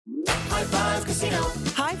High Five Casino.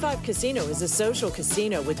 High Five Casino is a social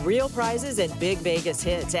casino with real prizes and big Vegas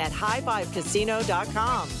hits at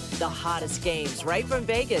highfivecasino.com. The hottest games right from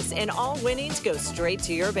Vegas, and all winnings go straight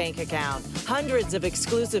to your bank account. Hundreds of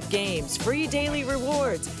exclusive games, free daily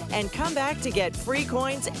rewards, and come back to get free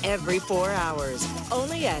coins every 4 hours.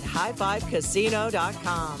 Only at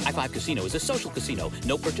highfivecasino.com. High Five Casino is a social casino.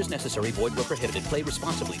 No purchase necessary. Void where prohibited. Play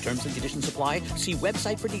responsibly. Terms and conditions apply. See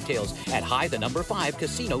website for details at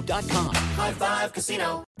high5casino.com. High Five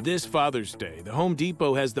Casino. This Father's Day, the Home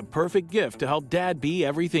Depot has the perfect gift to help Dad be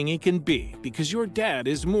everything he can be, because your dad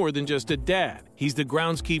is more than just a dad. He's the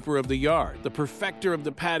groundskeeper of the yard, the perfecter of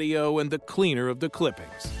the patio, and the cleaner of the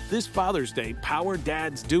clippings. This Father's Day, power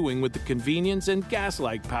Dad's doing with the convenience and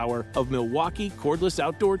gas-like power of Milwaukee cordless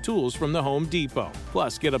outdoor tools from the Home Depot.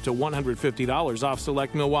 Plus, get up to $150 off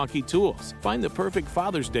select Milwaukee tools. Find the perfect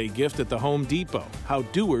Father's Day gift at the Home Depot. How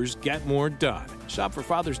doers get more done. Shop for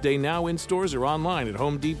Father's Day now in stores or online at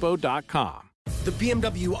homedepot.com. The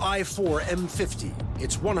BMW i4 M50.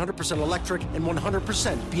 It's 100% electric and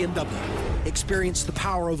 100% BMW. Experience the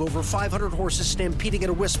power of over 500 horses stampeding at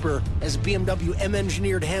a whisper as BMW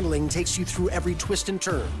M-engineered handling takes you through every twist and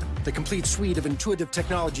turn. The complete suite of intuitive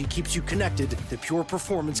technology keeps you connected. The pure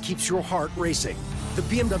performance keeps your heart racing. The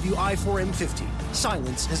BMW i4 M50.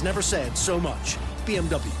 Silence has never said so much.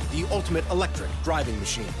 BMW, the ultimate electric driving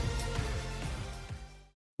machine.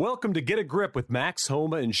 Welcome to Get a Grip with Max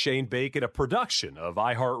Homa and Shane Bacon, a production of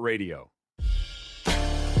iHeartRadio.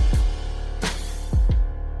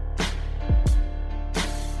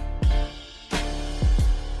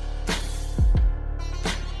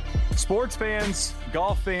 Sports fans,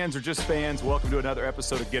 golf fans, or just fans, welcome to another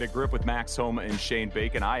episode of Get a Grip with Max Homa and Shane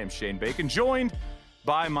Bacon. I am Shane Bacon, joined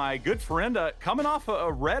by my good friend, coming off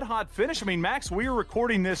a red-hot finish. I mean, Max, we were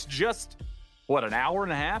recording this just, an hour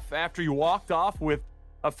and a half after you walked off with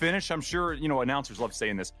a finish. I'm sure, announcers love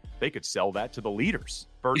saying this. They could sell that to the leaders.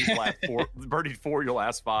 Birdied four your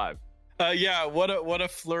last five. Yeah, what a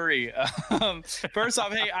flurry. First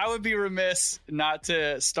off, hey, I would be remiss not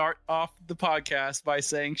to start off the podcast by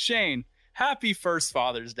saying, Shane, happy first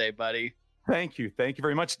Father's Day, buddy. Thank you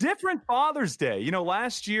very much. Different Father's Day.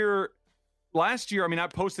 Last year, I mean, I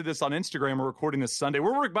posted this on Instagram. We're recording this Sunday.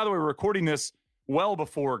 By the way, we're recording this well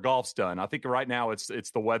before golf's done. I think right now it's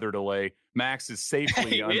the weather delay. Max is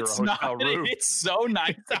safely under a hotel roof. It's so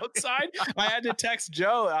nice outside. I had to text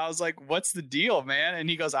Joe. I was like, what's the deal, man? And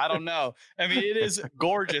he goes, I don't know. I mean, it is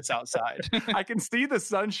gorgeous outside. I can see the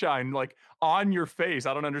sunshine on your face.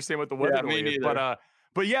 I don't understand what the weather delay is.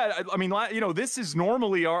 But yeah, I mean, this is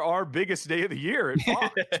normally our biggest day of the year at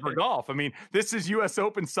Fox for golf. I mean, this is U.S.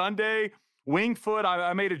 Open Sunday. Winged Foot.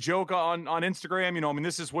 I made a joke on Instagram.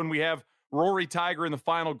 This is when we have Rory Tiger in the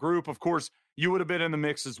final group. Of course, you would have been in the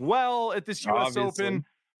mix as well at this U.S. Open.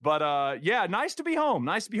 But yeah, nice to be home.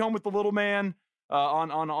 Nice to be home with the little man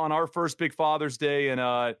on our first big Father's Day. And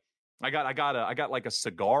I got like a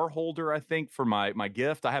cigar holder, I think, for my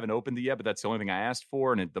gift. I haven't opened it yet, but that's the only thing I asked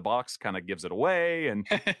for. And the box kind of gives it away. And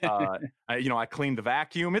I cleaned the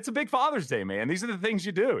vacuum. It's a big Father's Day, man. These are the things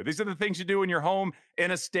you do. These are the things you do when you're home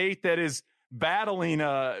in a state that is struggling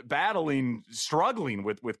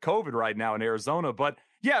with COVID right now in Arizona. But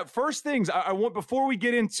yeah, first things I want, before we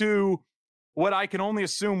get into what I can only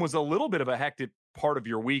assume was a little bit of a hectic part of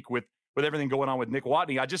your week with everything going on with Nick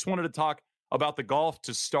Watney, I just wanted to talk about the golf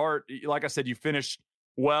to start. Like I said, you finished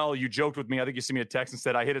well. You joked with me. I think you sent me a text and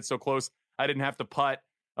said I hit it so close I didn't have to putt.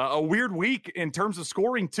 A weird week in terms of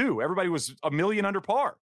scoring too. Everybody was a million under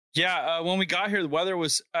par. Yeah, when we got here, the weather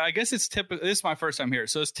was, I guess it's typical. This is my first time here,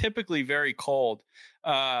 so it's typically very cold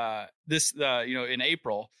in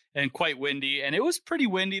April, and quite windy. And it was pretty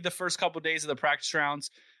windy the first couple of days of the practice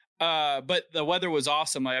rounds. But the weather was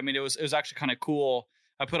awesome. I mean, it was actually kind of cool.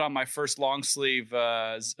 I put on my first long sleeve,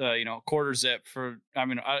 quarter zip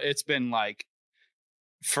it's been like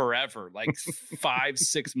forever, like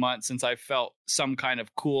 5-6 months since I felt some kind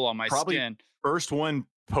of cool on my skin. First one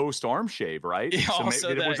post arm shave, right? Yeah, was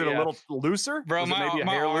it a little looser? Bro,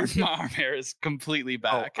 my arm hair is completely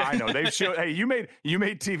back. Oh, I know. They've showed. Hey, you made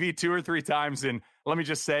TV 2 or 3 times, and let me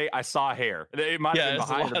just say, I saw hair. It might have been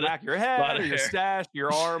behind the back of your head, or your stash,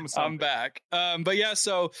 your arm. Something. I'm back. But yeah,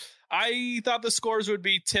 so I thought the scores would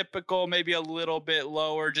be typical, maybe a little bit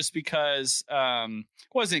lower, just because it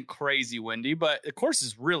wasn't crazy windy. But the course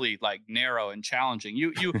is really narrow and challenging.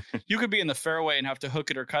 You could be in the fairway and have to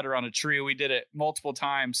hook it or cut it on a tree. We did it multiple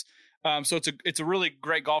times. So it's a really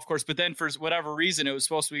great golf course. But then for whatever reason, it was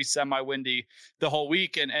supposed to be semi-windy the whole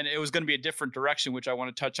week, and it was going to be a different direction, which I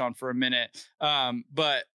want to touch on for a minute.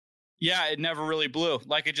 But Yeah, it never really blew.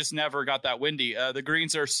 Like it just never got that windy. The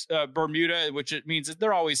greens are Bermuda, which it means that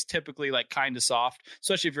they're always typically like kind of soft,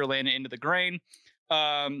 especially if you're laying it into the grain.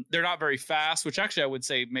 They're not very fast, which actually I would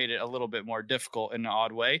say made it a little bit more difficult in an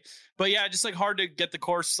odd way. But yeah, just like hard to get the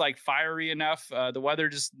course like fiery enough. The weather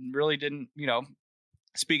just really didn't,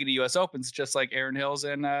 speaking of U.S. Opens, just like Erin Hills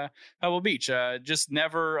and Pebble Beach, just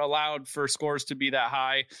never allowed for scores to be that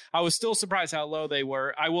high. I was still surprised how low they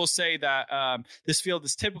were. I will say that this field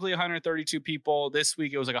is typically 132 people. This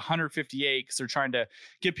week it was like 158 because they're trying to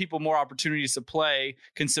give people more opportunities to play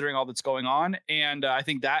considering all that's going on. And I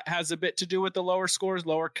think that has a bit to do with the lower scores,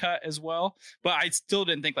 lower cut as well. But I still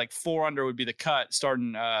didn't think like 4 under would be the cut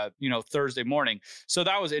starting, Thursday morning. So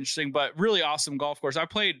that was interesting, but really awesome golf course. I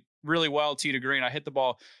played really well tee to green. I hit the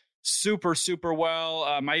ball super, super well.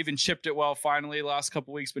 I even chipped it well finally. The last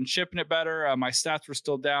couple of weeks been chipping it better. My stats were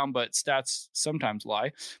still down, but stats sometimes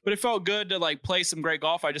lie. But it felt good to like play some great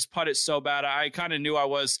golf. I just putted so bad. I kind of knew I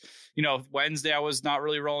was, Wednesday I was not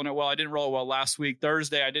really rolling it well. I didn't roll it well last week.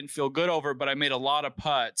 Thursday I didn't feel good over it, but I made a lot of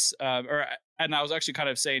putts. And I was actually kind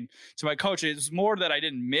of saying to my coach, it's more that I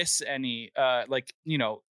didn't miss any,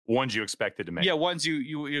 ones you expected to make. Yeah, ones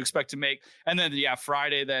you expect to make. And then,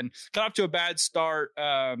 Friday then got off to a bad start,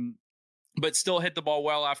 but still hit the ball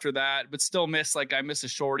well after that, but still missed a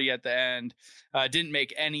shorty at the end. Didn't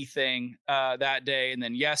make anything that day. And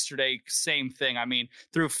then yesterday, same thing. I mean,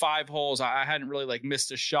 through 5 holes, I hadn't really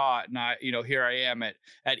missed a shot. And here I am at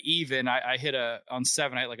even. I hit on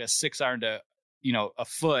 7, I had a 6-iron to a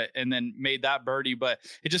foot and then made that birdie, but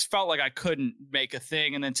it just felt like I couldn't make a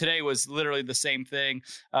thing. And then today was literally the same thing,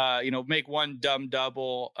 make one dumb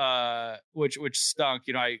double, which stunk.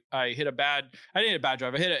 I didn't hit a bad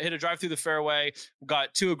drive. I hit a drive through the fairway,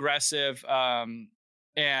 got too aggressive.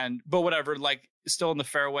 But whatever, still in the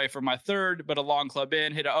fairway for my third, but a long club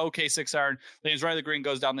in, hit an okay 6-iron, lands right at the green,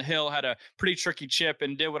 goes down the hill, had a pretty tricky chip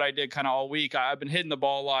and did what I did kind of all week. I've been hitting the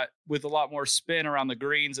ball a lot with a lot more spin around the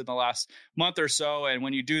greens in the last month or so. And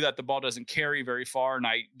when you do that, the ball doesn't carry very far. And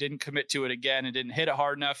I didn't commit to it again and didn't hit it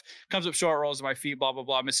hard enough. Comes up short, rolls to my feet, blah, blah,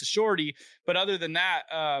 blah, miss a shorty. But other than that,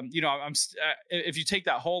 if you take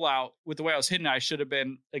that hole out with the way I was hitting it, I should have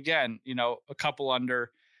been, again, a couple under,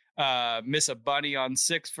 miss a bunny on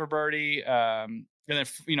 6 for birdie, and then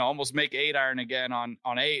almost make 8-iron again on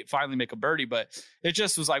 8, finally make a birdie. But it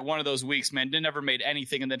just was one of those weeks, man. Never made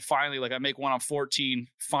anything, and then finally I make one on 14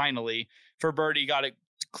 finally for birdie, got it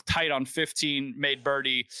tight on 15, made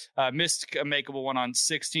birdie, missed a makeable one on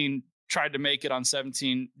 16, tried to make it on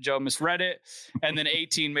 17, Joe misread it, and then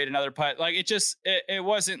 18 made another putt. It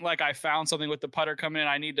wasn't like I found something with the putter coming in.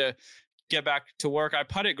 I need to get back to work. I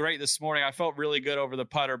putted great this morning. I felt really good over the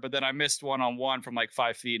putter, but then I missed one-on-one from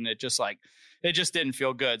 5 feet, and it just didn't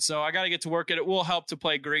feel good. So I got to get to work. It will help to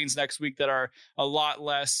play greens next week that are a lot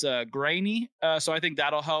less grainy. So I think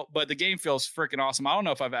that'll help. But the game feels freaking awesome. I don't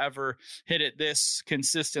know if I've ever hit it this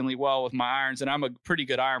consistently well with my irons, and I'm a pretty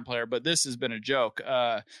good iron player, but this has been a joke.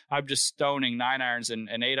 I'm just stoning 9-irons and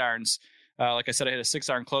 8-irons. Like I said, I hit a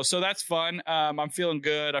 6-iron close, so that's fun. I'm feeling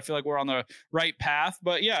good. I feel like we're on the right path.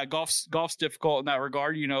 But yeah, golf's difficult in that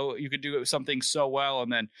regard. You could do something so well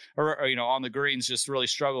and then, or on the greens just really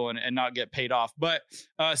struggle and not get paid off. But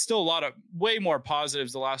still way more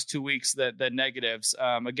positives the last 2 weeks than negatives.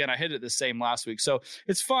 Again, I hit it the same last week, so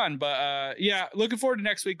it's fun. But yeah, looking forward to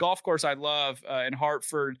next week. Golf course I love in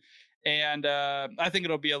Hartford. And I think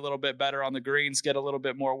it'll be a little bit better on the greens, get a little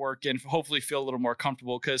bit more work in, hopefully feel a little more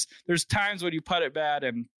comfortable, because there's times when you putt it bad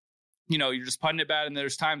and, you're just putting it bad. And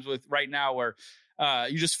there's times with right now where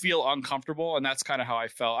you just feel uncomfortable. And that's kind of how I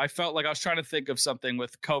felt. I felt like I was trying to think of something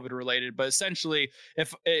with COVID related, but essentially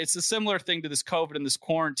if it's a similar thing to this COVID and this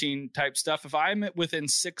quarantine type stuff, if I'm within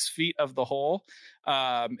 6 feet of the hole,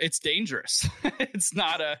 it's dangerous. It's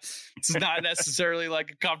not necessarily a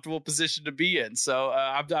comfortable position to be in. So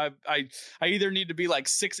I either need to be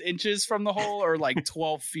 6 inches from the hole or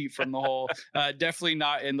 12 feet from the hole. Definitely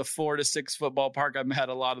not in the 4 to 6 foot ballpark. I've had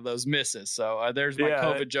a lot of those misses. So there's my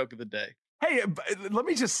COVID joke of the day. Hey, let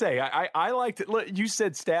me just say, I like to. You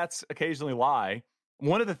said stats occasionally lie.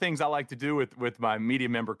 One of the things I like to do with my media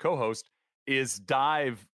member co-host is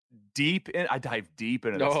dive deep in. I dive deep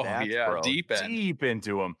into the stats, bro. Deep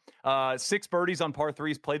into them. 6 birdies on par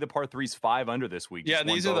 3s. Played the par 3s 5 under this week. Yeah,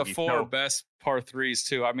 these are the 4 best par 3s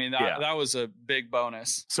too. I mean, that was a big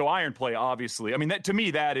bonus. So iron play, obviously. I mean, to me,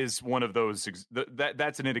 that is one of those.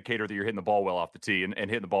 That's an indicator that you're hitting the ball well off the tee and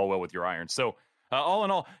hitting the ball well with your iron. So. All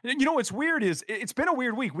in all, what's weird is it's been a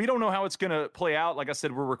weird week. We don't know how it's going to play out. Like I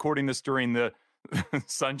said, we're recording this during the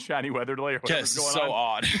sunshiny weather delay. Yes, so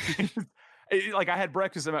odd. I had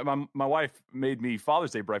breakfast. My wife made me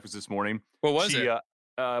Father's Day breakfast this morning. What was it?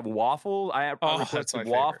 waffle. I requested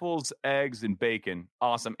waffles, eggs, and bacon.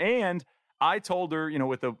 Awesome. And I told her,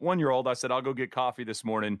 with the 1-year-old, I said, I'll go get coffee this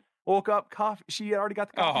morning. Woke up, coffee. She already got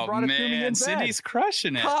the coffee. Brought it to me in bed. Cindy's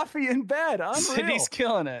crushing it. Coffee in bed. Unreal. Cindy's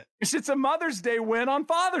killing it. It's a Mother's Day win on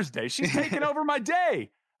Father's Day. She's taking over my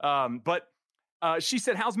day. But she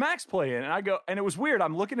said, "How's Max playing?" And I go, and it was weird.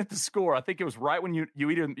 I'm looking at the score. I think it was right when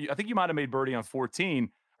I think you might have made birdie on 14,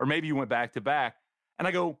 or maybe you went back to back. And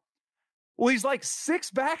I go, well, he's like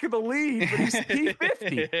 6 back of the lead, but he's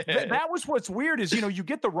T50. That was what's weird is, you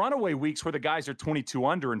get the runaway weeks where the guys are 22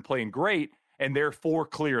 under and playing great, and they're 4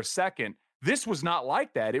 clear second. This was not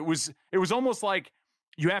like that. It was almost like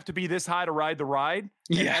you have to be this high to ride the ride.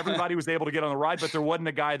 And everybody was able to get on the ride, but there wasn't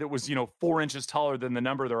a guy that was, 4 inches taller than the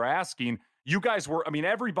number they're asking. You guys were,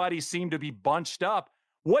 everybody seemed to be bunched up.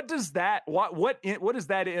 What is that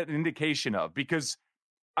an indication of? Because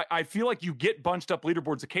I feel like you get bunched up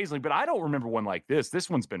leaderboards occasionally, but I don't remember one like this. This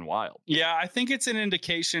one's been wild. Yeah, I think it's an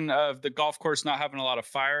indication of the golf course not having a lot of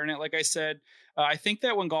fire in it. Like I said, I think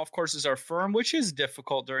that when golf courses are firm, which is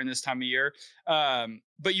difficult during this time of year,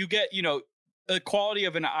 but you get, the quality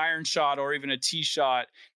of an iron shot or even a tee shot,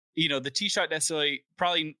 the tee shot necessarily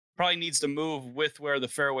probably needs to move with where the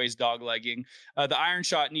fairway's doglegging. The iron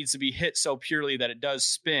shot needs to be hit so purely that it does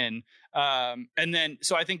spin. And then,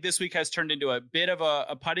 so I think this week has turned into a bit of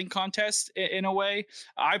a putting contest in a way.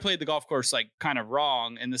 I played the golf course like kind of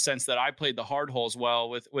wrong in the sense that I played the hard holes well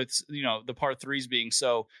with the par threes being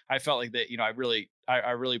so. I felt like that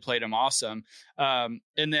I really played them awesome. And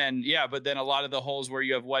then but then a lot of the holes where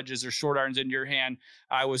you have wedges or short irons in your hand,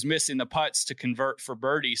 I was missing the putts to convert for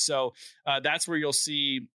birdie. So that's where you'll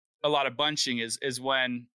see a lot of bunching is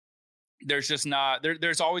when there's just not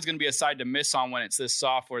there's always going to be a side to miss on when it's this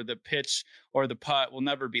soft, where the pitch or the putt will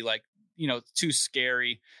never be like, too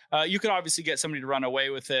scary. You could obviously get somebody to run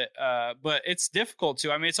away with it, but it's difficult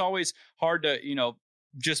to. It's always hard to,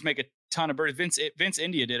 just make a ton of birdies. Vince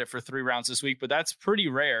India did it for 3 rounds this week, but that's pretty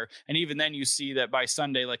rare. And even then you see that by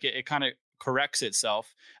Sunday, like it kind of corrects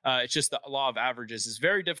itself. It's just the law of averages. It's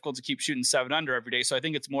very difficult to keep shooting 7 under every day. So I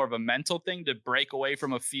think it's more of a mental thing to break away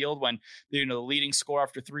from a field when the leading score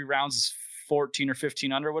after 3 rounds is 14 or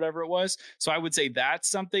 15 under, whatever it was. So I would say that's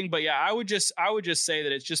something. But yeah, I would just say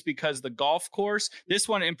that it's just because the golf course, this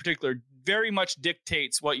one in particular, very much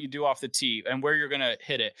dictates what you do off the tee and where you're going to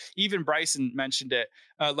hit it. Even Bryson mentioned it,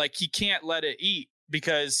 like he can't let it eat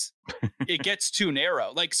because it gets too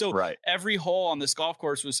narrow. Like, so right. Every hole on this golf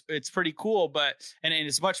course it's pretty cool, but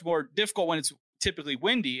it's much more difficult when it's typically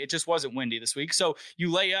windy. It just wasn't windy this week. So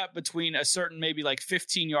you lay up between a certain maybe like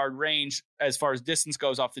 15-yard range as far as distance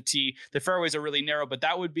goes off the tee. The fairways are really narrow, but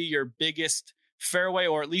that would be your biggest fairway,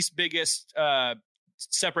 or at least biggest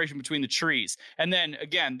separation between the trees. And then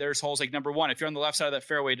again, there's holes like number 1. If you're on the left side of that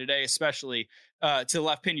fairway today, especially to the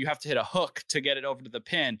left pin, you have to hit a hook to get it over to the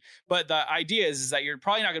pin. But the idea is that you're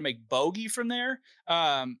probably not going to make bogey from there.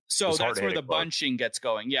 So that's where the bunching gets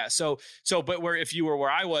going. Yeah. So, but if you were where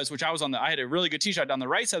I was, which I was I had a really good tee shot down the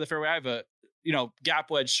right side of the fairway. I have a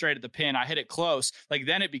gap wedge straight at the pin. I hit it close. Like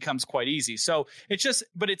then it becomes quite easy. So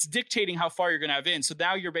but it's dictating how far you're going to have in. So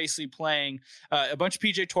now you're basically playing a bunch of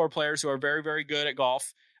PGA Tour players who are very, very good at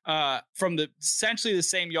golf from essentially the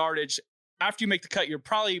same yardage. After you make the cut, you're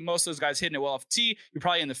probably, most of those guys hitting it well off tee. You're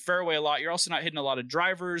probably in the fairway a lot. You're also not hitting a lot of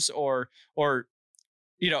drivers or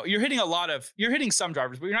you're hitting some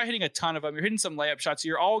drivers, but you're not hitting a ton of them. You're hitting some layup shots. So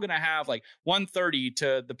you're all going to have like 130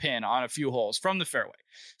 to the pin on a few holes from the fairway.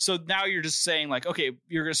 So now you're just saying like, okay,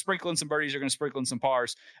 you're going to sprinkle in some birdies. You're going to sprinkle in some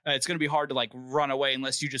pars. It's going to be hard to like run away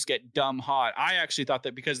unless you just get dumb hot. I actually thought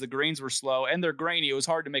that because the greens were slow and they're grainy, it was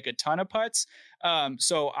hard to make a ton of putts.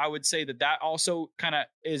 So I would say that also kind of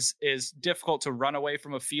is difficult to run away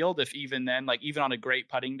from a field. If even then, like even on a great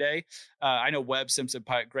putting day, I know Webb Simpson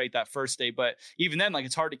put great that first day, but even then, like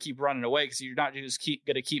it's hard to keep running away because you're not just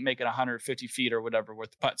going to keep making 150 feet or whatever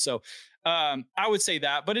with the putt. So I would say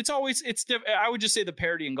that, but I would just say the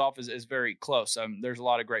parity in golf is very close. There's a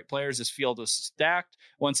lot of great players. This field was stacked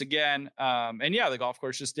once again. And yeah, the golf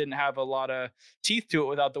course just didn't have a lot of teeth to it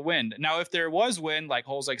without the wind. Now, if there was wind, like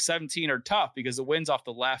holes like 17 are tough because the wind's off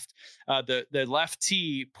the left. The left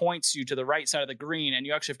tee points you to the right side of the green and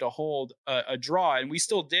you actually have to hold a draw. And we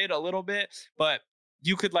still did a little bit, but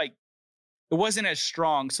you could it wasn't as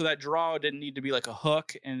strong. So that draw didn't need to be like a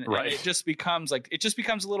hook. And it just becomes a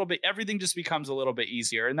little bit, everything just becomes a little bit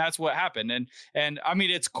easier. And that's what happened. And I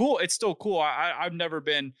mean, it's cool. It's still cool. I've never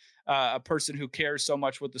been a person who cares so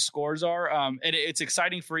much what the scores are. And it's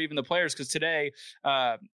exciting for even the players. Cause today,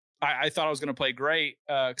 I thought I was going to play great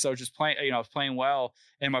because I was just playing, I was playing well,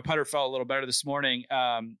 and my putter felt a little better this morning.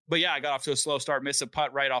 But yeah, I got off to a slow start, missed a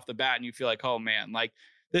putt right off the bat, and you feel like, oh man, like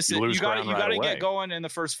this is you got to get going in the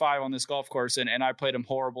first 5 on this golf course, and I played them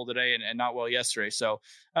horrible today and not well yesterday. So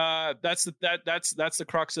that's the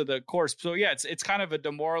crux of the course. So yeah, it's kind of a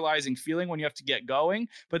demoralizing feeling when you have to get going,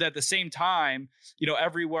 but at the same time,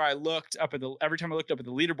 every time I looked up at the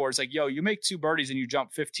leaderboard, it's like, yo, you make 2 birdies and you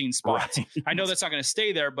jump 15 spots. Right. I know that's not going to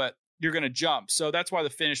stay there, but you're going to jump. So that's why the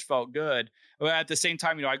finish felt good. But at the same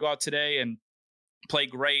time, I go out today and play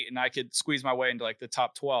great, and I could squeeze my way into like the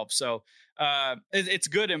top 12. So it's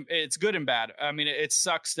good and bad. I mean, it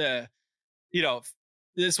sucks to, this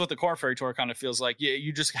is what the Korn Ferry Tour kind of feels like.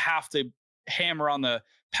 You just have to hammer on the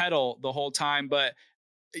pedal the whole time, but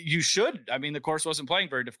you should. I mean, the course wasn't playing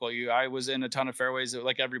very difficult. I was in a ton of fairways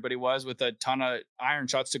like everybody was, with a ton of iron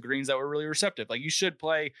shots to greens that were really receptive. Like, you should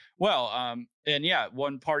play well. And yeah,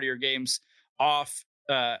 one part of your game's off.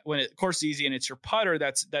 When the course is easy and it's your putter,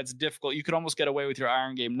 that's difficult. You could almost get away with your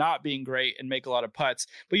iron game not being great and make a lot of putts,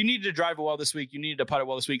 but you needed to drive it well this week. You needed to putt it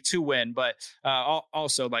well this week to win. But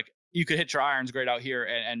also, like, you could hit your irons great out here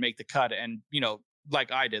and make the cut, and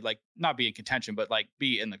like I did, like not be in contention, but like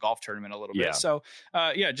be in the golf tournament a little bit. So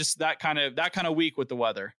just that kind of week with the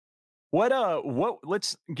weather.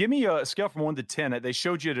 Let's give me a scale from 1 to 10. They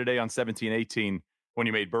showed you today on 17, 18 when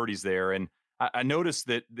you made birdies there, and I noticed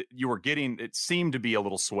that you were it seemed to be a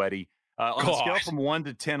little sweaty. On a scale from 1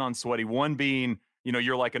 to 10 on sweaty, 1 being,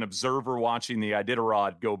 you're like an observer watching the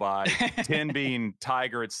Iditarod go by, 10 being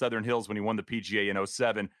Tiger at Southern Hills when he won the PGA in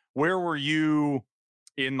 2007. Where were you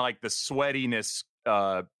in like the sweatiness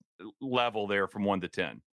level there from 1 to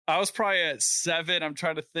 10? I was probably at 7. I'm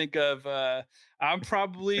trying to think of, I'm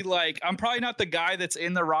probably not the guy that's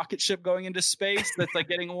in the rocket ship going into space that's like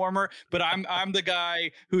getting warmer, but I'm the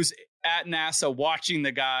guy who's at NASA watching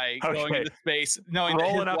the guy going into space, knowing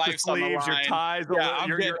rolling that his up the life's sleeves, your ties,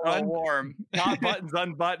 you're warm. Top buttons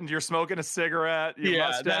unbuttoned. You're smoking a cigarette. Your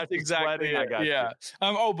mustache that's exactly sweating. I got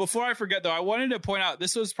you. Before I forget though, I wanted to point out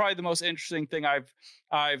this was probably the most interesting thing I've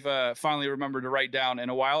finally remembered to write down in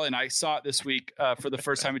a while, and I saw it this week for the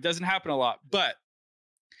first time. It doesn't happen a lot, but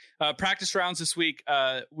practice rounds this week,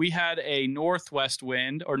 we had a northwest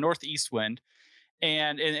wind or northeast wind,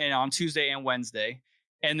 and on Tuesday and Wednesday.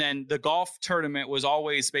 And then the golf tournament was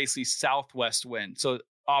always basically southwest wind, so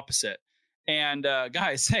opposite. And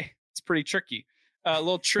guys, hey, it's pretty tricky. A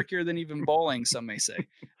little trickier than even bowling, some may say.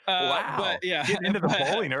 Wow. But yeah, getting into the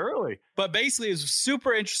bowling early. But basically, it's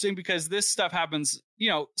super interesting because this stuff happens,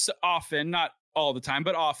 so often, not all the time,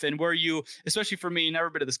 but often, where you, especially for me,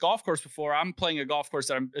 never been to this golf course before. I'm playing a golf course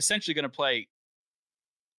that I'm essentially going to play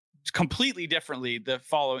completely differently the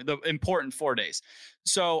important 4 days.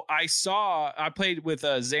 So I played with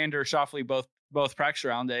Xander Schauffele both practice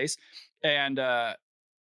round days, and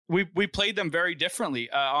we played them very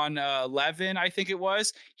differently. On 11, I think it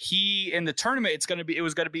was, he in the tournament it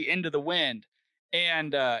was going to be into the wind,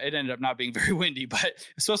 and it ended up not being very windy, but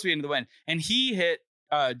it's supposed to be into the wind, and he hit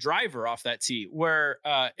driver off that tee where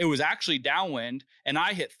it was actually downwind, and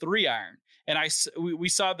I hit 3-iron. And I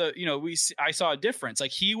saw I saw a difference.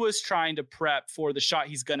 Like, he was trying to prep for the shot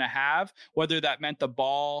he's going to have, whether that meant the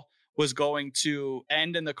ball was going to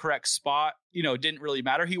end in the correct spot, didn't really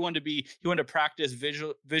matter. He wanted to practice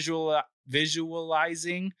visualizing.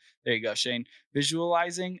 There you go, Shane.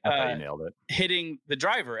 Visualizing, you nailed it. Hitting the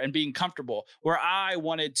driver and being comfortable, where I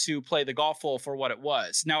wanted to play the golf hole for what it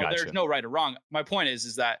was. Now, There's no right or wrong. My point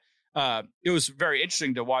is that it was very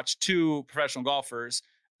interesting to watch 2 professional golfers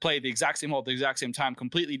play the exact same hole at the exact same time,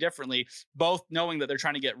 completely differently, both knowing that they're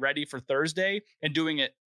trying to get ready for Thursday and doing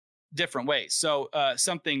it different ways. So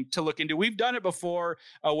something to look into. We've done it before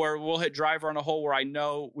where we'll hit driver on a hole where I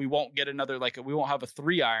know we won't get another, we won't have a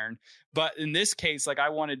 3-iron. But in this case, I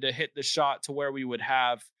wanted to hit the shot to where we would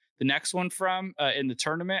have the next one from in the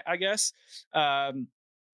tournament, I guess.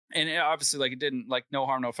 And obviously, it didn't, no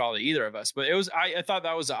harm, no foul to either of us. But it was, I thought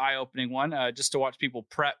that was an eye-opening one, just to watch people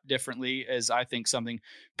prep differently is, I think, something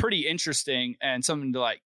pretty interesting and something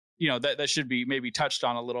to, that should be maybe touched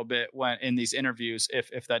on a little bit when in these interviews,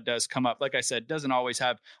 if that does come up. Like I said, doesn't always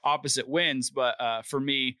have opposite wins. But for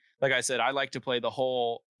me, like I said, I like to play the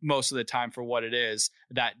hole most of the time for what it is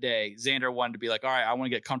that day. Xander wanted to be like, all right, I want to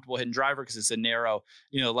get comfortable hitting driver because it's a narrow,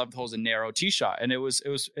 11th hole is a narrow tee shot. And it was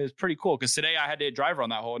pretty cool because today I had to hit driver on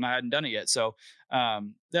that hole and I hadn't done it yet. So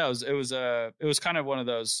it was kind of one of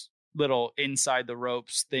those little inside the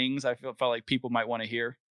ropes things I felt like people might want to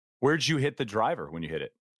hear. Where'd you hit the driver when you hit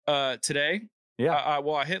it? Today? Yeah. I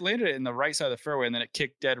landed it in the right side of the fairway and then it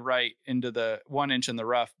kicked dead right into the 1 inch in the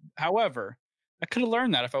rough. However, I could have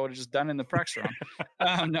learned that if I would have just done it in the practice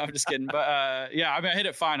round. No, I'm just kidding. But yeah, I mean, I hit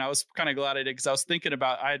it fine. I was kind of glad I did because I was thinking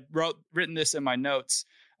about, I had written this in my notes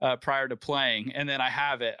prior to playing, and then I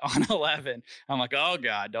have it on 11. I'm like, oh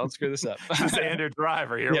God, don't screw this up. Standard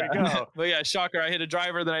driver. Here we go. But yeah, shocker. I hit a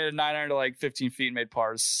driver, then I hit a 9-iron to like 15 feet and made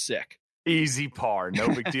pars. Sick. Easy par, no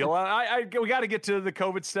big deal. We got to get to the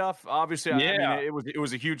COVID stuff. Obviously, yeah. I mean, it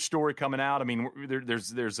was a huge story coming out. I mean,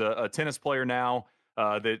 there's a tennis player now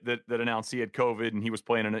that announced he had COVID, and he was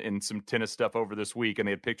playing in some tennis stuff over this week, and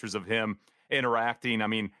they had pictures of him interacting. I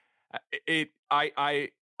mean, I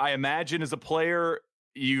imagine as a player,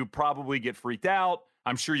 you probably get freaked out.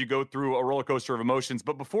 I'm sure you go through a roller coaster of emotions.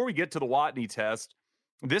 But before we get to the Watney test,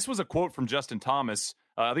 this was a quote from Justin Thomas.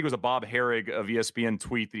 I think it was a Bob Herrig of ESPN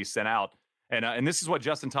tweet that he sent out. And this is what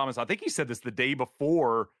Justin Thomas, I think he said this the day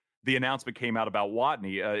before the announcement came out about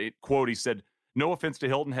Watney. Quote, he said, "No offense to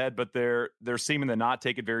Hilton Head, but they're seeming to not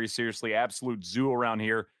take it very seriously. Absolute zoo around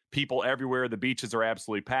here. People everywhere. The beaches are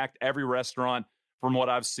absolutely packed. Every restaurant, from what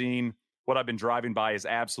I've seen, what I've been driving by, is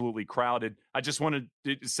absolutely crowded." I just wanted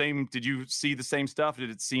did you see the same stuff?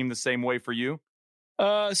 Did it seem the same way for you?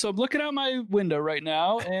 So I'm looking out my window right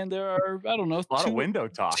now, and there are, I don't know, a lot of window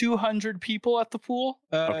talk. 200 people at the pool.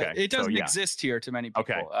 Okay, it doesn't exist here to many people.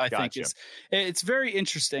 Okay, I think it's very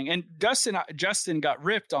interesting. And Justin got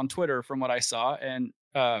ripped on Twitter from what I saw, and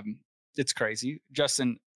it's crazy.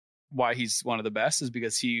 Justin, why he's one of the best is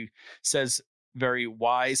because he says very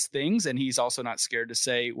wise things, and he's also not scared to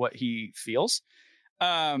say what he feels.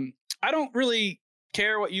 I don't really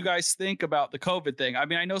care what you guys think about the COVID thing. I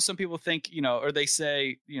mean, I know some people think, or they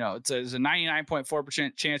say, there's a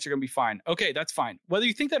 99.4% chance you're going to be fine. Okay, that's fine. Whether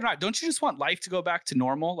you think that or not, don't you just want life to go back to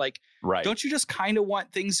normal? Like, right. Don't you just kind of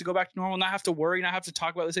want things to go back to normal, not have to worry, not have to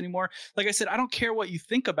talk about this anymore? Like I said, I don't care what you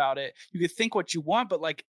think about it. You can think what you want, but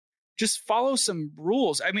like, just follow some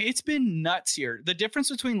rules. I mean, it's been nuts here. The difference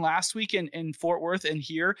between last week in Fort Worth and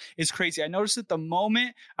here is crazy. I noticed that the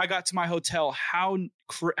moment I got to my hotel, how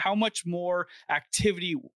much more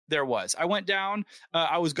activity there was. I went down.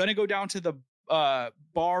 I was going to go down to the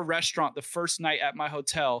bar restaurant the first night at my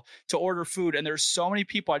hotel to order food, and there's so many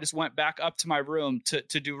people. I just went back up to my room to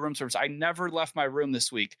do room service. I never left my room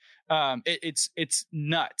this week. It's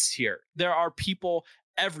nuts here. There are people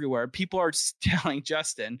everywhere. People are telling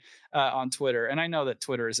Justin on Twitter, and I know that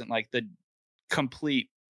Twitter isn't like the complete,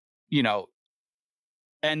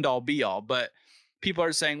 end all be all, but people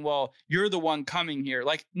are saying, "Well, you're the one coming here."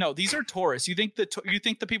 Like, no, these are tourists. You think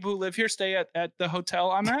the people who live here stay at the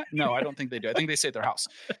hotel I'm at? No, I don't think they do. I think they stay at their house.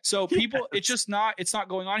 So people, it's not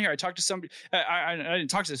going on here. I talked to somebody. I didn't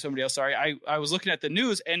talk to somebody else. Sorry, I was looking at the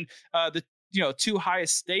news, and the two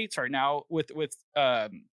highest states right now with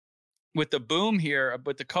the boom here,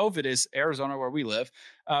 but the COVID is Arizona, where we live.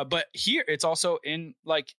 But here it's also in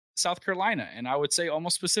like South Carolina. And I would say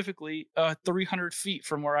almost specifically 300 feet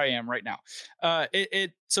from where I am right now.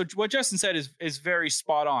 So what Justin said is very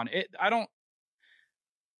spot on.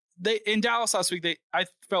 In Dallas last week, I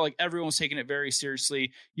felt like everyone was taking it very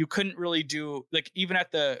seriously. You couldn't really do, like, even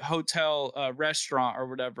at the hotel restaurant or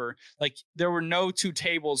whatever, like there were no two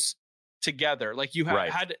tables together. Like you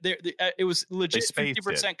had it was legit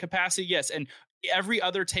 50% capacity. Yes. And every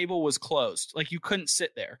other table was closed. Like you couldn't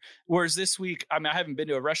sit there. Whereas this week, I mean, I haven't been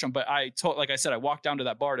to a restaurant, but I walked down to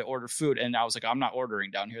that bar to order food, and I was like, I'm not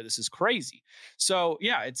ordering down here. This is crazy. So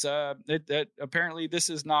yeah, it's apparently this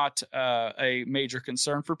is not a major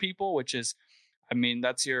concern for people, which is, I mean,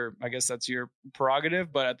 that's your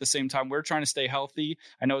prerogative, but at the same time, we're trying to stay healthy.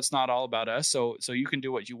 I know it's not all about us. So you can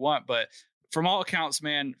do what you want, but from all accounts,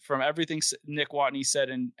 man, from everything Nick Watney said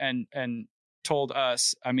and told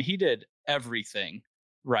us, I mean, he did everything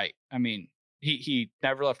right. I mean, he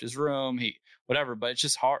never left his room, whatever, but it's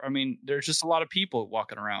just hard. I mean, there's just a lot of people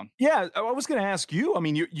walking around. Yeah, I was going to ask you. I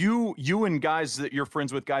mean, you and guys that you're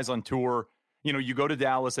friends with, guys on tour, you go to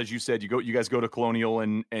Dallas, as you said, you guys go to Colonial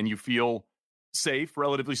and you feel safe,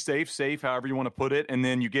 relatively safe, however you want to put it. And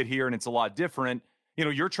then you get here and it's a lot different.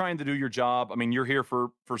 You're trying to do your job. I mean, you're here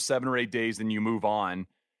for 7 or 8 days, and you move on.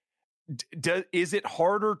 Is it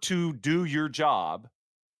harder to do your job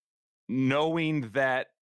knowing that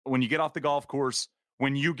when you get off the golf course,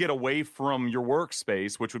 when you get away from your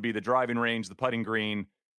workspace, which would be the driving range, the putting green,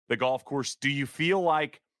 the golf course, do you feel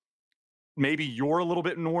like maybe you're a little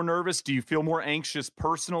bit more nervous? Do you feel more anxious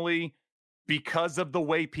personally because of the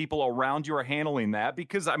way people around you are handling that?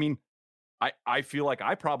 Because, I mean, I feel like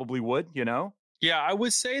I probably would, Yeah, I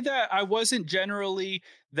would say that I wasn't generally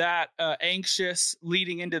that anxious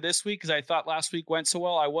leading into this week because I thought last week went so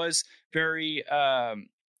well. I was very, I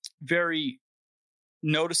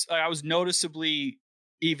was noticeably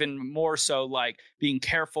even more so like being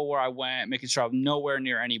careful where I went, making sure I'm nowhere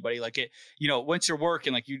near anybody. Like it, once you're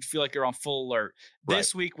working, like you feel like you're on full alert. Right.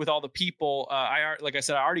 This week with all the people, like I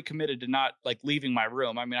said, I already committed to not like leaving my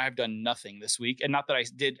room. I mean, I've done nothing this week, and not that I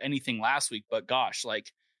did anything last week, but gosh,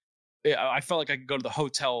 like I felt like I could go to the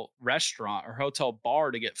hotel restaurant or hotel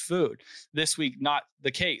bar to get food. This week, not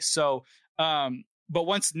the case. So, but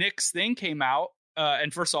once Nick's thing came out,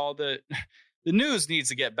 and first of all, the news needs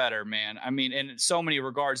to get better, man. I mean, in so many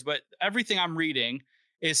regards, but everything I'm reading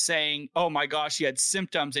is saying, oh my gosh, he had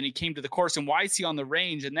symptoms and he came to the course, and why is he on the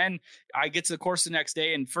range? And then I get to the course the next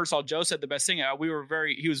day, and first of all, Joe said the best thing.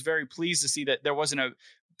 He was very pleased to see that there wasn't a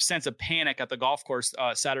sense of panic at the golf course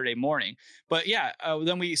Saturday morning. But yeah,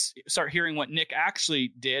 then we start hearing what Nick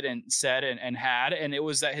actually did and said and had, and it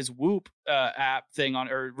was that his Whoop app thing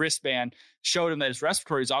or wristband showed him that his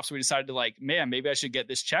respiratory is off. So we decided to like, man, maybe I should get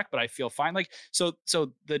this checked, but I feel fine. Like, so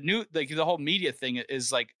the whole media thing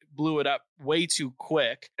is like blew it up way too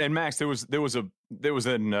quick. And Max, there was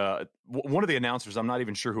one of the announcers, I'm not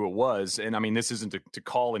even sure who it was. And I mean, this isn't to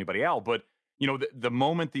call anybody out, but the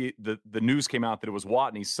moment the news came out that it was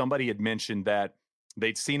Watney, somebody had mentioned that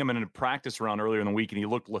they'd seen him in a practice round earlier in the week and he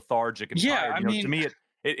looked lethargic and tired. I mean, to me,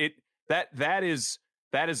 that is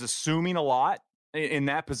assuming a lot in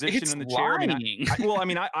that position in the chair.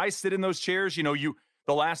 I sit in those chairs.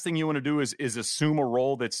 The last thing you want to do is assume a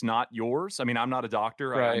role that's not yours. I mean, I'm not a doctor.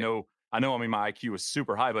 Right. I know. I mean, my IQ is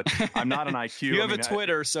super high, but I'm not an IQ. You have a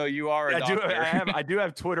Twitter, so you are a doctor. I do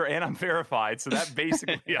have Twitter, and I'm verified. So that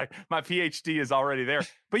basically, my PhD is already there.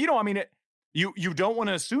 But you don't want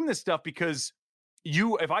to assume this stuff because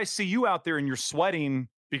if I see you out there and you're sweating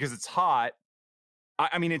because it's hot,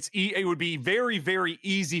 I mean, it would be very, very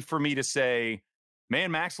easy for me to say,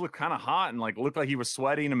 man, Max looked kind of hot and like looked like he was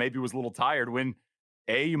sweating and maybe was a little tired. When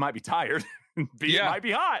A, you might be tired, and B, it might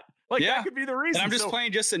be hot. Like that could be the reason. And I'm just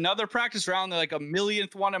playing just another practice round, like a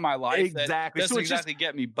millionth one in my life. Exactly. That doesn't exactly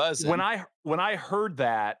get me buzzing. When I heard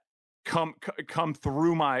that come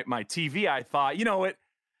through my TV, I thought,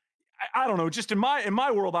 I don't know. Just in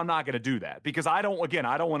my world, I'm not going to do that because I don't want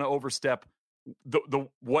to overstep the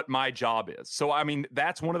what my job is. So I mean,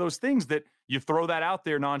 that's one of those things that you throw that out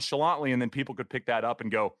there nonchalantly, and then people could pick that up and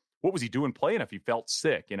go, "What was he doing playing if he felt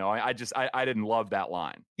sick?" I didn't love that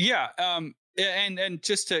line. Yeah. And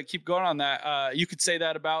just to keep going on that, you could say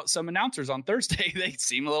that about some announcers on Thursday. They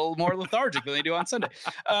seem a little more lethargic than they do on Sunday.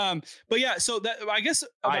 But yeah, so that I guess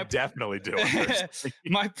I definitely do.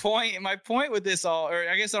 my point with this all, or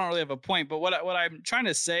I guess I don't really have a point, but what I'm trying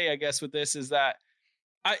to say, I guess, with this is that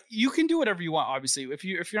you can do whatever you want. Obviously, if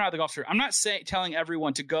you're not at the golf tour, I'm not telling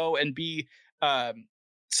everyone to go and be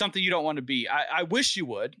something you don't want to be. I wish you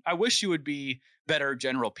would. I wish you would be better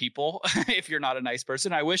general people if you're not a nice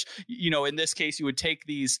person. I wish, in this case, you would take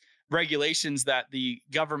these regulations that the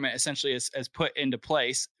government essentially has put into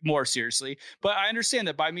place more seriously. But I understand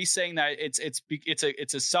that by me saying that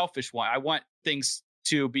it's a selfish one. I want things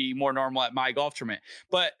to be more normal at my golf tournament.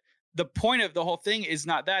 But the point of the whole thing is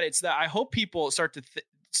not that. It's that I hope people start to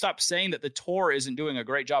stop saying that the tour isn't doing a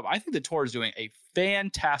great job. I think the tour is doing a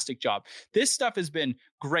fantastic job. This stuff has been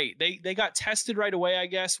great. They got tested right away, I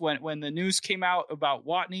guess, when the news came out about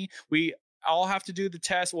Watney. We all have to do the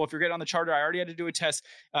test. Well, if you're getting on the charter, I already had to do a test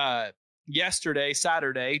yesterday,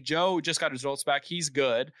 Saturday. Joe just got his results back. He's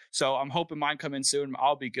good. So I'm hoping mine come in soon.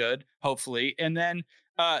 I'll be good, hopefully. And then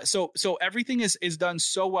so everything is done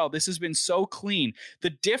so well. This has been so clean.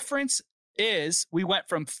 The difference is we went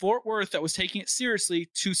from Fort Worth that was taking it seriously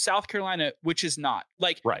to South Carolina, which is not.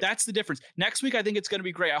 That's the difference. Next week, I think it's going to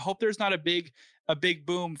be great. I hope there's not a big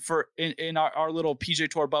boom for in our little PGA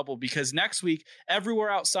Tour bubble, because next week, everywhere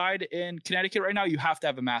outside in Connecticut right now, you have to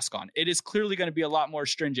have a mask on. It is clearly going to be a lot more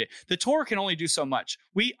stringent. The tour can only do so much.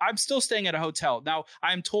 I'm still staying at a hotel. Now,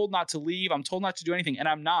 I'm told not to leave. I'm told not to do anything, and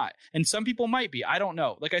I'm not. And some people might be. I don't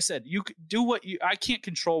know. Like I said, you do I can't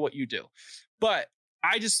control what you do. But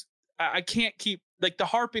I can't keep like the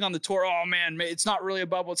harping on the tour. Oh man, it's not really a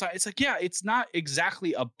bubble. It's like, yeah, it's not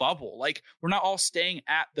exactly a bubble. Like we're not all staying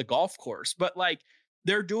at the golf course, but like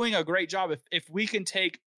they're doing a great job. If we can do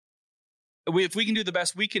the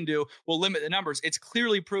best we can do, we'll limit the numbers. It's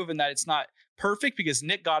clearly proven that it's not perfect because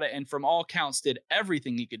Nick got it and from all accounts did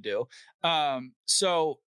everything he could do.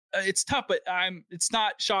 So it's tough, but it's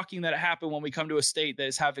not shocking that it happened when we come to a state that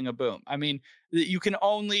is having a boom. I mean, you can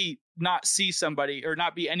only not see somebody or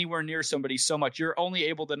not be anywhere near somebody so much. You're only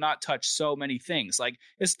able to not touch so many things. Like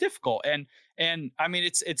it's difficult. And I mean,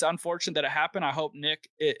 it's unfortunate that it happened. I hope Nick,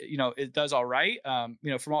 it does all right.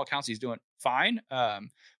 From all accounts, he's doing fine.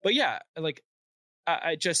 But yeah, like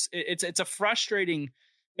it's just frustrating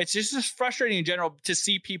in general to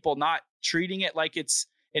see people not treating it like it's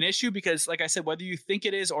an issue, because like I said, whether you think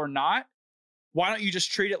it is or not, why don't you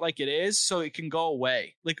just treat it like it is so it can go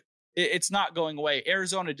away? Like, it's not going away.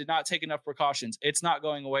 Arizona did not take enough precautions. It's not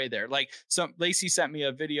going away there. Like, Lacey sent me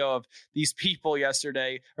a video of these people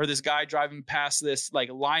yesterday, or this guy driving past this like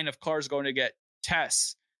line of cars going to get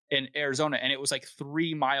tests in Arizona, and it was like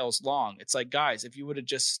 3 miles long. It's like, guys, if you would have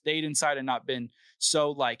just stayed inside and not been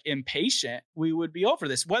so like impatient, we would be over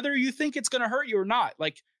this. Whether you think it's going to hurt you or not,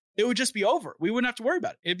 like, it would just be over. We wouldn't have to worry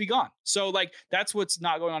about it. It'd be gone. So like, that's what's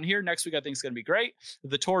not going on here. Next week, I think it's going to be great.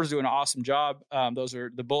 The tour is doing an awesome job. Those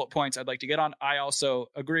are the bullet points I'd like to get on. I also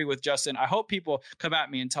agree with Justin. I hope people come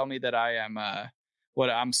at me and tell me that I am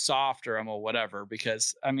I'm soft or I'm a whatever,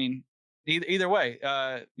 because I mean, either way,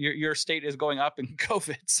 your state is going up in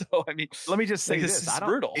COVID. So I mean, let me just say like, this: is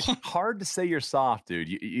brutal. It's hard to say you're soft, dude.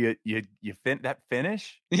 That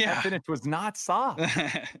finish. Yeah, that finish was not soft.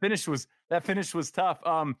 That finish was tough.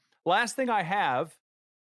 Last thing I have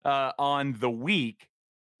on the week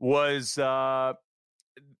was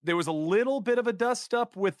there was a little bit of a dust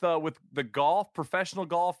up with the golf, professional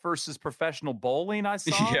golf versus professional bowling. I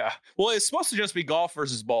saw. Yeah. Well, it's supposed to just be golf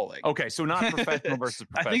versus bowling. Okay, so not professional versus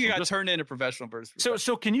professional. I think it got turned into professional versus professional.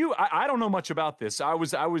 So can you? I don't know much about this. I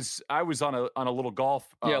was on a little golf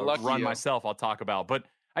run myself. I'll talk about, but.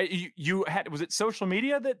 You had, was it social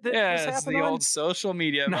media that this happened? It's the old social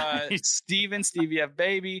media. Nice. Stevie F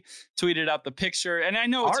Baby tweeted out the picture, and I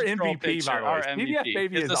know it's our a troll MVP, picture. Our MVP. Stevie F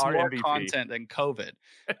Baby is our more MVP. Content than COVID.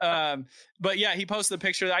 But yeah, he posted the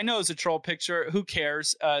picture. I know it's a troll picture. Who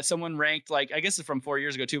cares? Someone ranked, like, I guess it's from 4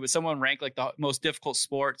 years ago too, but someone ranked like the most difficult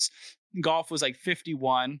sports. Golf was like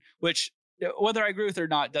 51, which, whether I agree with it or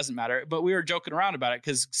not, doesn't matter. But we were joking around about it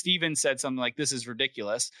because Steven said something like, this is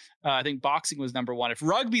ridiculous. I think boxing was number one. If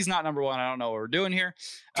rugby's not number one, I don't know what we're doing here.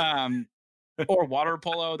 Or water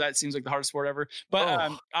polo. That seems like the hardest sport ever.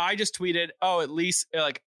 But I just tweeted, at least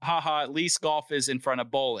like, haha, at least golf is in front of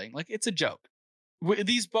bowling. Like, it's a joke.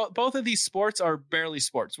 Both of these sports are barely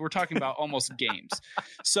sports. We're talking about almost games.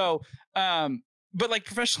 So, but like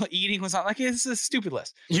professional eating was not like, it's a stupid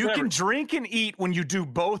list. You can drink and eat when you do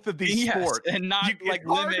both of these sports, and not like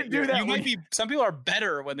limit. Do that. You might be. Some people are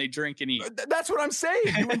better when they drink and eat. That's what I'm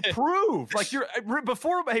saying. You improve. Like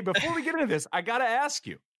before we get into this, I got to ask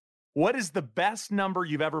you, what is the best number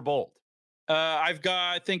you've ever bowled? I've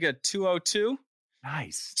got, I think, a 202.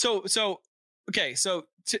 Nice. So okay. So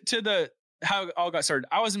to the how it all got started,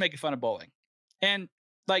 I wasn't making fun of bowling, and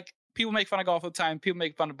like. People make fun of golf all the time. People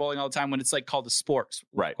make fun of bowling all the time when it's like called a sport,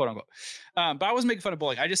 right? Quote unquote. But I wasn't making fun of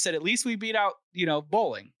bowling. I just said, at least we beat out,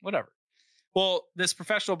 bowling, whatever. Well, this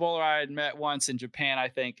professional bowler I had met once in Japan, I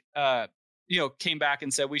think, came back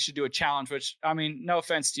and said we should do a challenge, which, I mean, no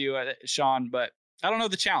offense to you, Sean, but I don't know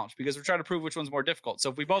the challenge because we're trying to prove which one's more difficult.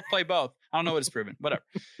 So if we both play both, I don't know what it's proven. Whatever.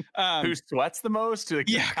 Who sweats the most?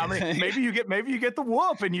 Yeah. Maybe you get the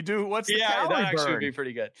whoop and you do what's the calorie that actually burn? would be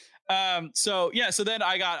pretty good. So then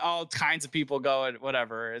I got all kinds of people going,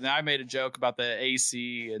 whatever. And then I made a joke about the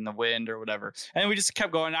AC and the wind or whatever. And we just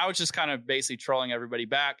kept going. I was just kind of basically trolling everybody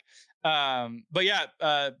back. But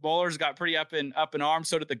yeah, bowlers got pretty up in arms.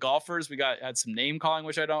 So did the golfers. We had some name calling,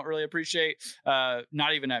 which I don't really appreciate.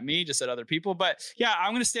 Not even at me, just at other people. But yeah,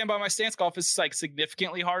 I'm going to stand by my stance. Golf is like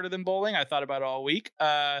significantly harder than bowling. I thought about it all week.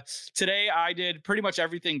 Today I did pretty much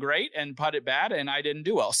everything great and putted bad, and I didn't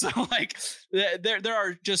do well. So like there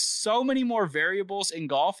are just so many more variables in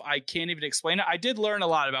golf. I can't even explain it. I did learn a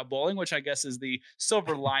lot about bowling, which I guess is the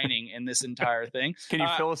silver lining in this entire thing. Can you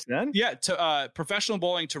fill us in? Yeah. To professional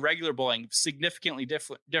bowling to regular bowling, significantly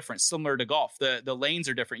different, similar to golf. The lanes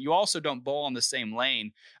are different. You also don't bowl on the same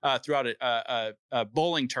lane throughout a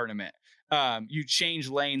bowling tournament. You change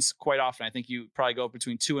lanes quite often. I think you probably go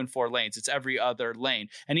between 2 and 4 lanes. It's every other lane.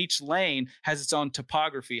 And each lane has its own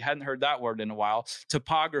topography. Hadn't heard that word in a while.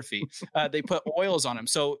 Topography. They put oils on them.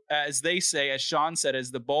 So as they say, as Sean said,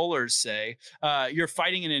 as the bowlers say, you're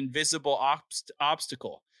fighting an invisible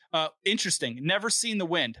obstacle. Interesting. Never seen the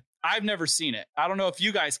wind. I've never seen it. I don't know if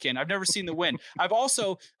you guys can. I've never seen the wind. I've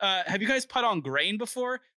also, have you guys putt on grain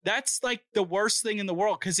before? That's like the worst thing in the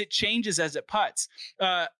world because it changes as it putts,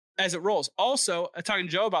 as it rolls. Also, I was talking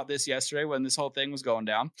to Joe about this yesterday when this whole thing was going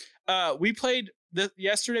down. We played,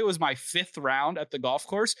 yesterday was my 5th round at the golf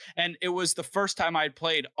course, and it was the first time I'd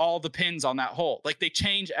played all the pins on that hole. Like they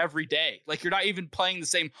change every day. Like you're not even playing the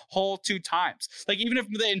same hole 2 times. Like even if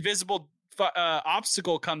the invisible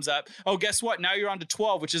obstacle comes up, oh, guess what? Now you're on to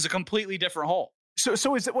 12, which is a completely different hole.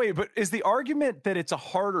 So is it but is the argument that it's a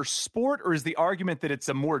harder sport, or is the argument that it's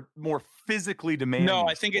a more physically demanding? No,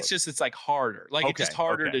 I think sport? it's like harder. Like it's just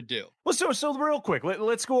harder to do. Well, so real quick,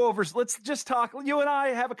 let's go over. Let's just talk. You and I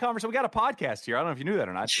have a conversation. We got a podcast here. I don't know if you knew that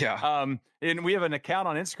or not. Yeah. And we have an account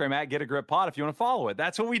on Instagram at Get a Grip Pod if you want to follow it.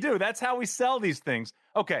 That's what we do. That's how we sell these things.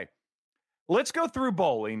 Okay. Let's go through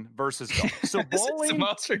bowling versus golf. So bowling, is the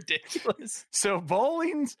most ridiculous. So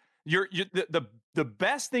bowling's the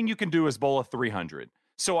best thing you can do is bowl a 300.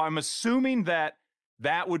 So I'm assuming that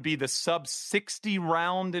would be the sub 60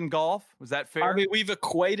 round in golf. Was that fair? I mean, we've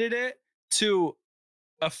equated it to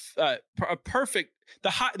a perfect.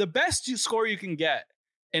 The best score you can get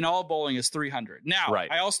in all bowling is 300. Now,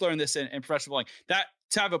 I also learned this in professional bowling that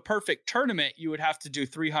to have a perfect tournament, you would have to do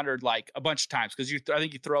 300 like a bunch of times because I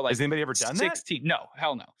think you throw like. Has anybody ever done 16? No,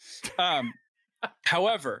 hell no.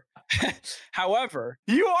 However,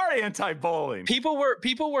 you are anti-bowling. People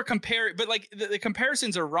were comparing, but like the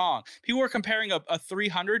comparisons are wrong. People were comparing a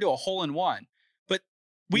 300 to a hole in one, but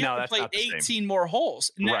we have to play 18 more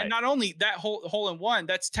holes. Not only that hole in one,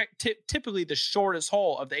 that's typically the shortest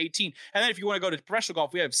hole of the 18. And then if you want to go to professional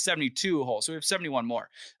golf, we have 72 holes, so we have 71 more.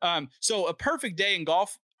 So a perfect day in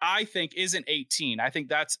golf, I think, isn't 18. I think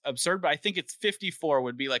that's absurd, but I think it's 54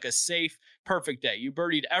 would be like a safe, perfect day. You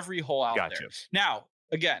birdied every hole out there. Now,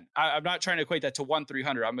 again, I'm not trying to equate that to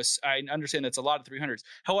 300. I understand that's a lot of 300s.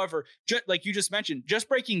 However, like you just mentioned, just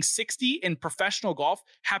breaking 60 in professional golf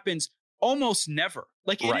happens almost never.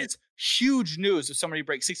 Like it is huge news if somebody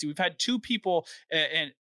breaks 60. We've had two people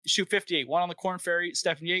and shoot 58. One on the Korn Ferry,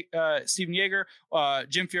 Steven Yeager,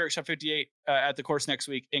 Jim Furyk shot 58 at the course next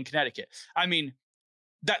week in Connecticut. I mean,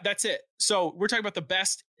 that's it. So we're talking about the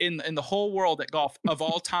best in the whole world at golf of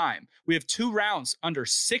all time. We have 2 rounds under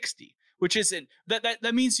 60, which isn't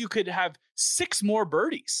that means you could have 6 more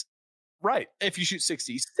birdies. Right. If you shoot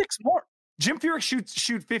 60, 6 more. Jim Furyk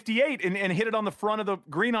shoot 58 and hit it on the front of the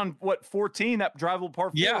green on 14, that drivable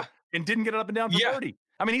par 4, and didn't get it up and down for birdie.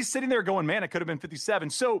 I mean, he's sitting there going, man, it could have been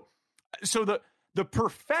 57. So the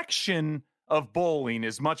perfection of bowling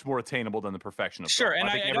is much more attainable than the perfection of golf. Sure, and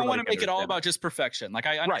I don't want to make it all about just perfection. Like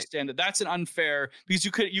I understand that that's an unfair, because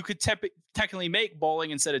you could technically make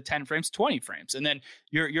bowling instead of 10 frames, 20 frames, and then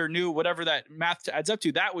your new whatever that math adds up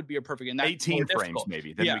to, that would be a perfect. And that's 18 frames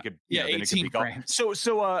maybe. Then we could 18 frames.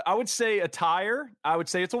 So I would say a tire. I would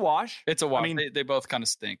say it's a wash. It's a wash. I mean, they both kind of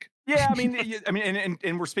stink. Yeah, I mean,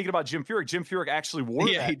 and we're speaking about Jim Furyk. Jim Furyk actually wore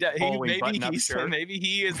that bowling button-up shirt. Maybe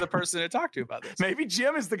he is the person to talk to about this. Maybe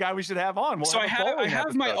Jim is the guy we should have on. So I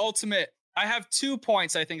have my ultimate. I have 2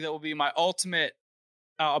 points. I think that will be my ultimate.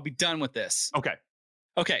 I'll be done with this. Okay.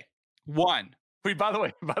 1. By the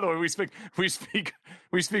way,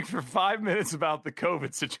 we speak for 5 minutes about the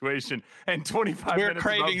COVID situation and 25 minutes. We're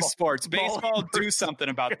craving sports. Baseball, do something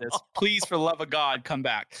about this, please. For the love of God, come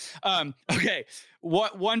back. Okay.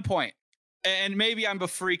 1 point, and maybe I'm a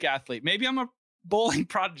freak athlete. Maybe I'm a bowling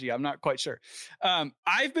prodigy. I'm not quite sure.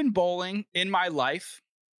 I've been bowling in my life.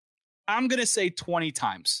 I'm gonna say 20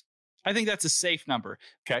 times. I think that's a safe number.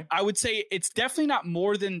 Okay. I would say it's definitely not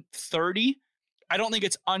more than 30. I don't think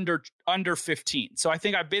it's under 15. So I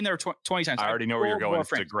think I've been there 20 times. I already know where you're going.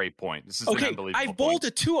 It's a great point. This is an unbelievable I bowled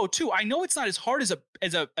a 202. I know it's not as hard as a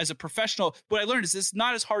professional. What I learned is it's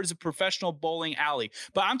not as hard as a professional bowling alley.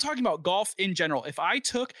 But I'm talking about golf in general. If I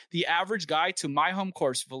took the average guy to my home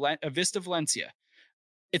course, Vista Valencia,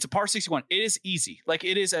 it's a par 61. It is easy. Like,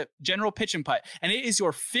 it is a general pitch and putt. And it is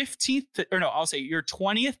your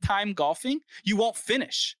 20th time golfing. You won't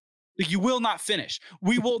finish. Like, you will not finish.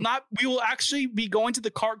 We will actually be going to the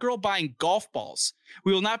cart girl buying golf balls.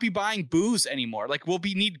 We will not be buying booze anymore. Like,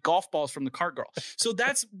 need golf balls from the cart girl. So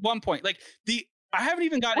that's 1 point. Like, I haven't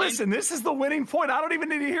even got. Listen, this is the winning point. I don't even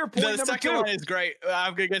need to hear point number 2. The second one is great.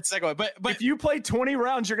 I'm gonna get the second one. But if you play 20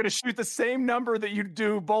 rounds, you're gonna shoot the same number that you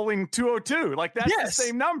do bowling 202. Like, that's the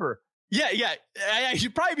same number. Yeah. I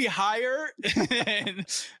should probably be higher.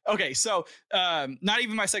 Okay, so not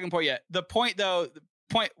even my second point yet. The point though.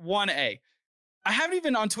 Point 1A. I haven't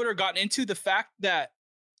even on Twitter gotten into the fact that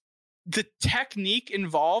the technique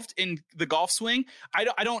involved in the golf swing. I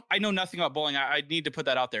know nothing about bowling. I need to put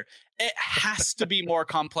that out there. It has to be more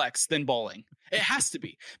complex than bowling. It has to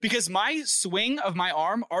be, because my swing of my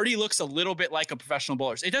arm already looks a little bit like a professional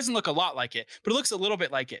bowler's. It doesn't look a lot like it, but it looks a little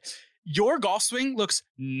bit like it. Your golf swing looks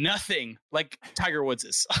nothing like Tiger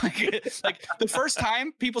Woods's. like the first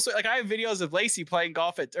time people say, like, I have videos of Lacey playing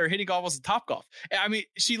golf or hitting golf balls at Topgolf. I mean,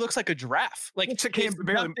 she looks like a giraffe. Like,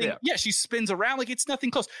 she spins around like it's nothing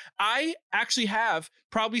close. I actually have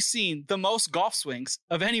probably seen the most golf swings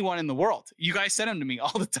of anyone in the world. You guys send them to me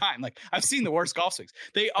all the time. Like, I've seen the worst golf swings.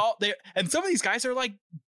 And some of these guys are like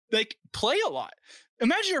like play a lot.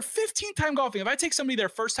 Imagine you're 15-time golfing. If I take somebody their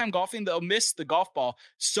first time golfing, they'll miss the golf ball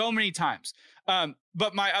so many times.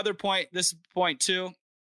 But my other point, this point too,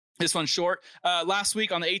 this one's short. Last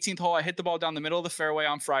week on the 18th hole, I hit the ball down the middle of the fairway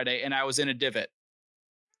on Friday, and I was in a divot.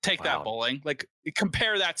 Take that, bowling. Like,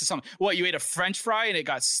 compare that to something. What, you ate a French fry and it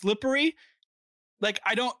got slippery? Like,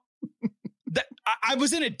 I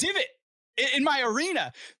was in a divot in my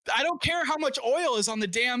arena. I don't care how much oil is on the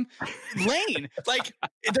damn lane. Like,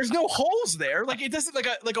 there's no holes there. Like, it doesn't,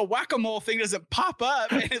 like a whack-a-mole thing doesn't pop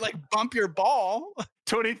up and it like bump your ball.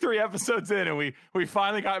 23 episodes in, and we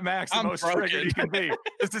finally got Max the most triggered he can be.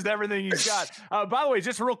 This is everything he's got. By the way,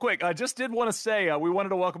 just real quick, I just did want to say we wanted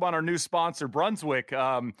to welcome on our new sponsor, Brunswick.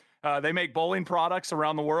 They make bowling products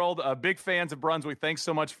around the world. Big fans of Brunswick. Thanks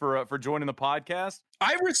so much for joining the podcast.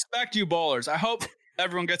 I respect you bowlers. I hope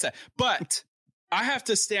everyone gets that. But I have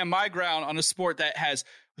to stand my ground on a sport that has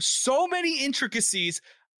so many intricacies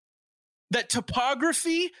that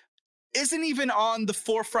topography isn't even on the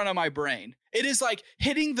forefront of my brain. It is like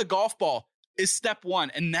hitting the golf ball is step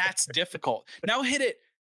one, and that's difficult. Now hit it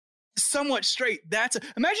somewhat straight.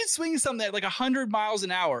 Imagine swinging something at like 100 miles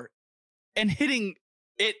an hour and hitting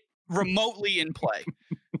it remotely in play.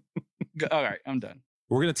 All right, I'm done.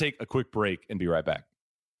 We're going to take a quick break and be right back.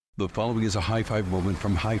 The following is a high five moment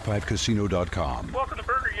from highfivecasino.com. Welcome to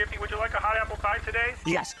Burger Yippee. Would you like a hot apple pie today?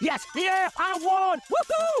 Yes, yeah, I won!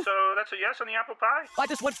 Woohoo! So that's a yes on the apple pie? I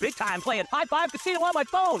just went big time playing High Five Casino on my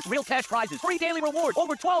phone. Real cash prizes, free daily rewards, over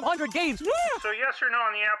 1,200 games. Yeah! So yes or no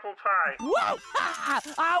on the apple pie? Whoa!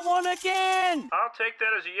 I won again! I'll take that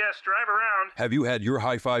as a yes. Drive around. Have you had your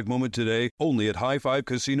high five moment today? Only at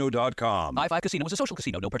highfivecasino.com. High Five Casino is a social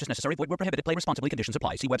casino. No purchase necessary. Void where prohibited. Play responsibly. Conditions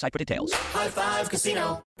apply. See website for details. High Five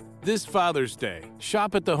Casino. This Father's Day,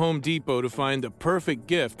 shop at the Home Depot to find the perfect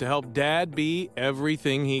gift to help Dad be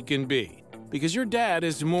everything he can be. Because your dad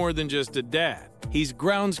is more than just a dad. He's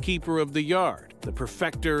groundskeeper of the yard, the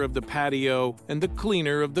perfecter of the patio, and the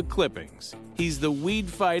cleaner of the clippings. He's the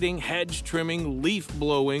weed-fighting, hedge-trimming,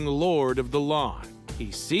 leaf-blowing lord of the lawn.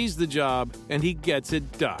 He sees the job, and he gets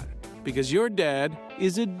it done. Because your dad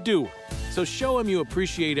is a doer. So show him you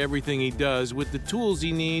appreciate everything he does with the tools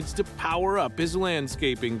he needs to power up his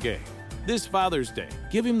landscaping game. This Father's Day,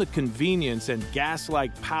 give him the convenience and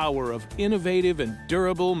gas-like power of innovative and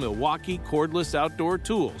durable Milwaukee cordless outdoor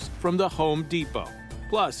tools from the Home Depot.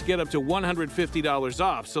 Plus, get up to $150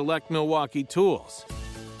 off select Milwaukee tools.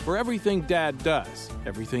 For everything Dad does,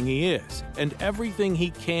 everything he is, and everything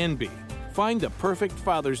he can be, find the perfect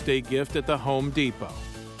Father's Day gift at the Home Depot.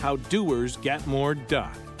 How doers get more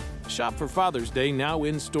done. Shop for Father's Day now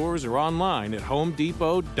in stores or online at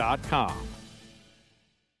homedepot.com.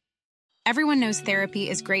 Everyone knows therapy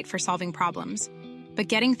is great for solving problems, but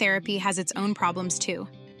getting therapy has its own problems too,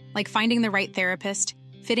 like finding the right therapist,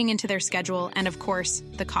 fitting into their schedule, and of course,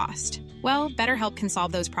 the cost. Well, BetterHelp can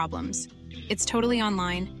solve those problems. It's totally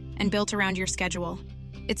online and built around your schedule.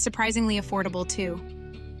 It's surprisingly affordable too.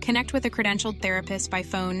 Connect with a credentialed therapist by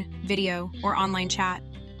phone, video, or online chat,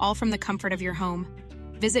 all from the comfort of your home.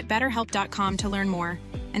 Visit BetterHelp.com to learn more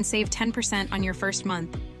and save 10% on your first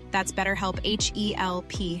month. That's BetterHelp,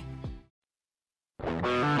 H-E-L-P.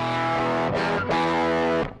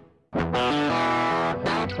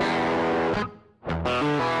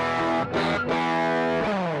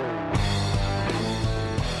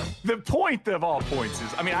 The point of all points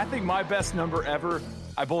is, I think my best number ever,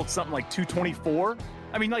 I bowled something like 224.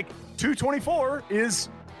 224 is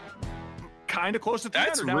kind of close to 300.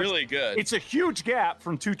 That's really good. It's a huge gap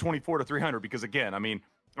from 224 to 300 because, again, I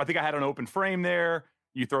think I had an open frame there.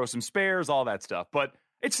 You throw some spares, all that stuff. But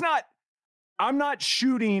it's not – I'm not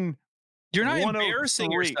shooting – You're not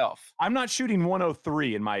embarrassing yourself. I'm not shooting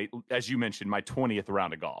 103 in my – as you mentioned, my 20th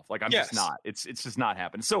round of golf. Like, I'm just not. It's just not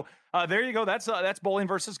happening. So, there you go. That's bowling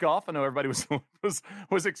versus golf. I know everybody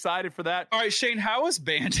was excited for that. All right, Shane, how is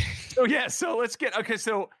banding? Oh, yeah. So, let's get – okay,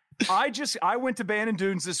 so – I went to Bandon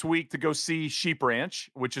Dunes this week to go see Sheep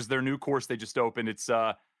Ranch, which is their new course they just opened. It's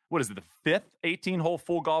what is it, the fifth 18-hole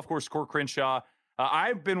full golf course, Coeur Crenshaw.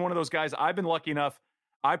 I've been one of those guys. I've been lucky enough.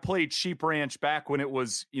 I played Sheep Ranch back when it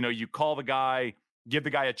was, you call the guy, give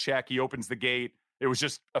the guy a check, he opens the gate. It was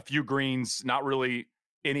just a few greens, not really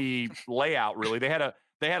any layout. Really, they had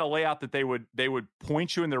a layout that they would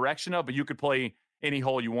point you in the direction of, but you could play any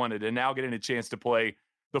hole you wanted. And now getting a chance to play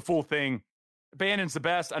the full thing. Bandon's the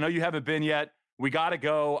best. I know you haven't been yet. We got to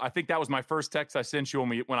go. I think that was my first text I sent you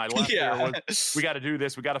when I left there. Was, we got to do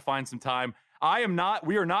this. We got to find some time.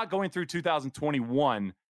 We are not going through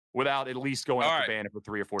 2021 without at least going up to Bandon for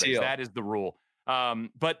 3 or 4 days. That is the rule.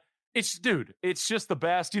 But it's just the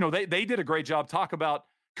best. They did a great job. Talk about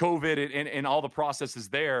COVID and all the processes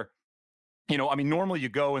there, you know, I mean, normally you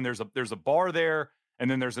go and there's a bar there, and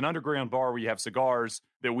then there's an underground bar where you have cigars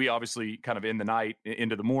that we obviously kind of in the night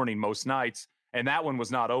into the morning most nights, and that one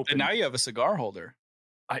was not open. And now you have a cigar holder.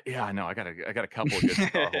 I know. I got a couple of good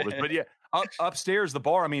cigar holders, but yeah, upstairs the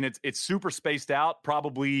bar. I mean, it's super spaced out.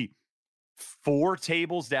 Probably 4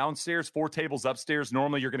 tables downstairs, 4 tables upstairs.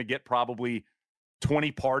 Normally, you're going to get probably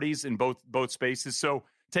 20 parties in both spaces. So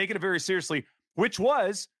taking it very seriously, which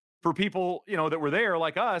was for people, you know, that were there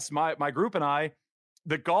like us, my group and I.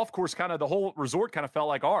 The golf course, kind of the whole resort, kind of felt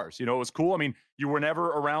like ours. You know, it was cool. I mean, you were never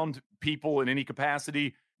around people in any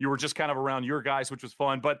capacity. You were just kind of around your guys, which was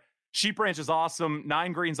fun. But Sheep Ranch is awesome.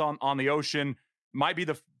 9 greens on the ocean. Might be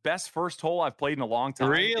the best first hole I've played in a long time.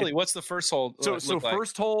 Really? What's the first hole? So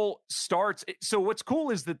first hole starts. So what's cool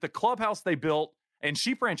is that the clubhouse they built, and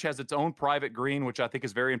Sheep Ranch has its own private green, which I think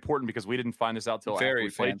is very important because we didn't find this out till after we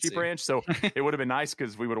played Sheep Ranch. So it would have been nice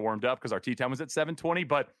because we would have warmed up because our tee time was at 7:20.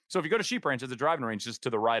 But so if you go to Sheep Ranch, it's a driving range just to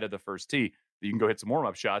the right of the first tee. You can go hit some warm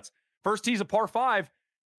up shots. First tee's a par 5,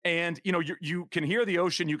 and you know you can hear the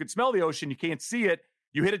ocean, you can smell the ocean, you can't see it.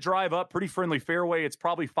 You hit a drive up, pretty friendly fairway. It's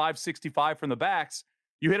probably 565 from the backs.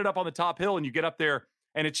 You hit it up on the top hill and you get up there,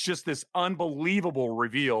 and it's just this unbelievable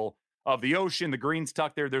reveal of the ocean. The green's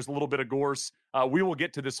tucked there. There's a little bit of gorse. We will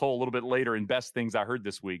get to this hole a little bit later in best things I heard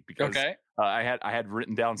this week because I had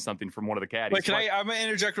written down something from one of the caddies. Wait, I'm gonna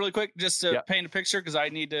interject really quick just to paint a picture because I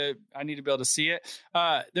need to be able to see it.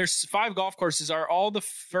 There's 5 golf courses. Are all the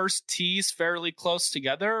first tees fairly close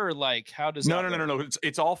together, or like how does that No.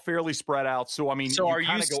 It's all fairly spread out. So I mean, so are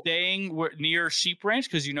you staying near Sheep Ranch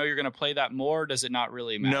because you know you're going to play that more? Or does it not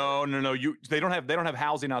really matter? No. They don't have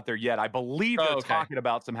housing out there yet. I believe they're talking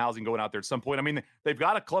about some housing going out there at some point. I mean, they've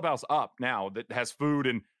got a clubhouse up now that has food,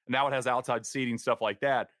 and now it has outside seating, stuff like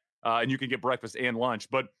that. And you can get breakfast and lunch.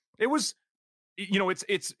 But it was, you know,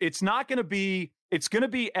 it's not going to be, it's going to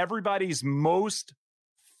be everybody's most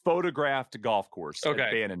photographed golf course at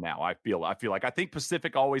Bannon now. I feel like, I think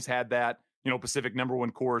Pacific always had that, you know, Pacific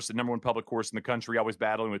 #1 course, the #1 public course in the country, always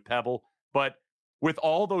battling with Pebble. But with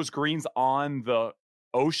all those greens on the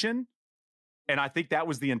ocean, and I think that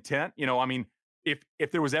was the intent, you know, I mean,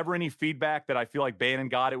 if there was ever any feedback that I feel like Bannon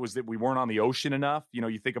got, it was that we weren't on the ocean enough. You know,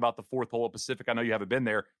 you think about the 4th hole at Pacific. I know you haven't been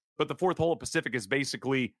there, but the 4th hole at Pacific is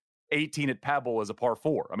basically 18 at Pebble as a par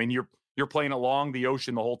 4. I mean, you're playing along the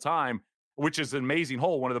ocean the whole time, which is an amazing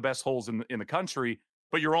hole, one of the best holes in the country,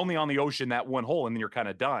 but you're only on the ocean that one hole, and then you're kind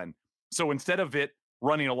of done. So instead of it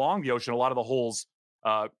running along the ocean, a lot of the holes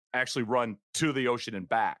actually run to the ocean and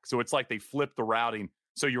back. So it's like they flipped the routing,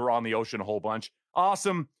 so you're on the ocean a whole bunch.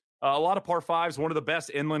 Awesome. A lot of par 5s, one of the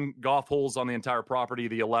best inland golf holes on the entire property.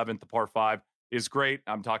 The 11th, the par 5, is great.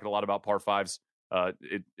 I'm talking a lot about par 5s,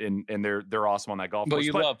 and they're awesome on that golf course. But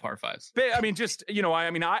you love par 5s. I mean, just, you know,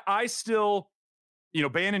 I still, you know,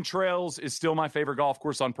 Bannon Trails is still my favorite golf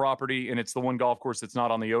course on property, and it's the one golf course that's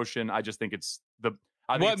not on the ocean. I just think it's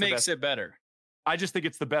what makes it better? I just think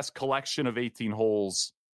it's the best collection of 18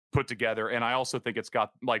 holes put together, and I also think it's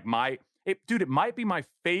got like it might be my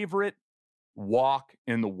favorite walk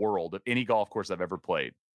in the world of any golf course I've ever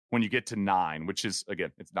played. When you get to 9, which is,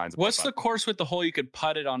 again, it's 9's. What's the course with the hole you could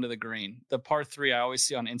putt it onto the green? The par 3 I always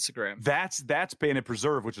see on Instagram. That's Bannon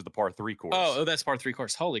Preserve, which is the par 3 course. Oh, that's par 3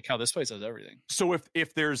 course. Holy cow, this place has everything. So if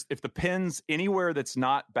the pin's anywhere that's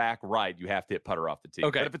not back right, you have to hit putter off the tee.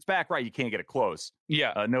 Okay. But if it's back right, you can't get it close.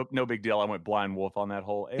 Yeah. No big deal. I went blind wolf on that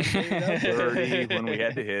hole. And made a birdie when we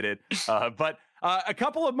had to hit it. But a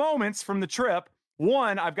couple of moments from the trip.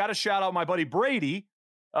 One, I've got to shout out my buddy Brady.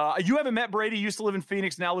 You haven't met Brady. He used to live in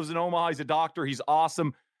Phoenix, now lives in Omaha. He's a doctor. He's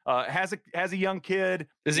awesome. Has a young kid.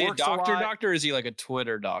 Is he a doctor? Or is he like a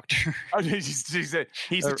Twitter doctor? He's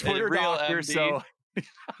a Twitter doctor. MD. So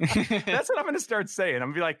that's what I'm going to start saying. I'm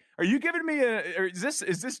going to be like, "Are you giving me is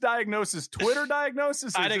this diagnosis Twitter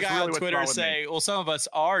diagnosis?" I had a guy on Twitter say, "Well, some of us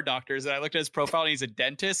are doctors," and I looked at his profile and he's a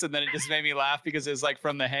dentist, and then it just made me laugh because it's like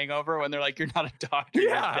from The Hangover when they're like, "You're not a doctor."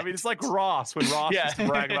 Yeah, I mean, it's like Ross when Ross used to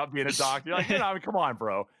brag about being a doctor. You're like, you know, I mean, come on,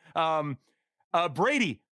 bro.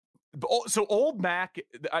 Brady. So Old Mac,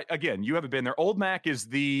 again, you haven't been there. Old Mac is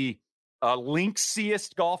the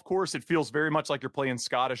linksiest golf course. It feels very much like you're playing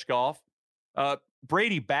Scottish golf.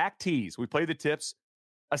 Brady, back tees. We played the tips.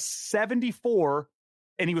 A 74,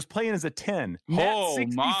 and he was playing as a 10. Oh,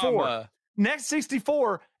 64. Mama. Next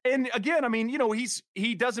 64. And again, I mean, you know,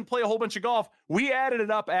 he doesn't play a whole bunch of golf. We added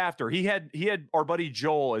it up after. He had our buddy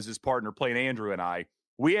Joel as his partner playing Andrew and I.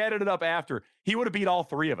 We added it up after. He would have beat all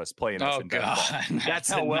 3 of us playing us in God.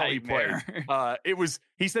 That's how well nightmare. He played.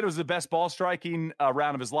 He said it was the best ball striking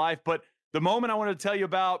round of his life. But the moment I wanted to tell you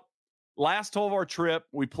about, last hole of our trip,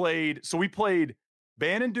 we played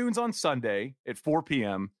Bannon Dunes on Sunday at 4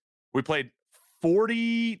 p.m. We played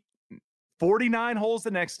 49 holes the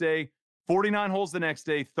next day, 49 holes the next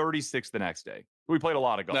day, 36 the next day. We played a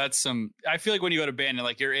lot of golf. I feel like when you go to Bannon,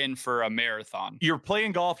 like you're in for a marathon. You're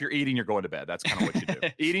playing golf, you're eating, you're going to bed. That's kind of what you do.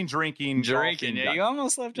 Eating, drinking. Golfing, yeah. You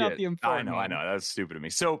almost left out the important I know. That was stupid of me.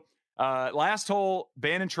 So last hole,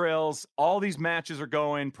 Bannon Trails, all these matches are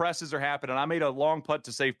going, presses are happening. I made a long putt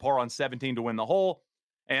to save par on 17 to win the hole.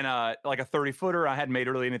 And like a 30-footer, I hadn't made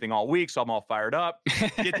really anything all week, so I'm all fired up.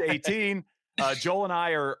 Get to 18. Joel and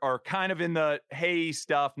I are kind of in the hay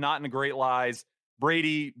stuff, not in the great lies.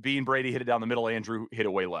 Brady, being Brady, hit it down the middle. Andrew hit it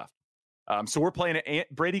way left. So we're playing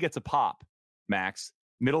it. Brady gets a pop, Max.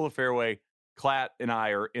 Middle of the fairway. Klatt and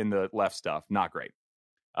I are in the left stuff. Not great.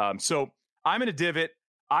 So I'm in a divot.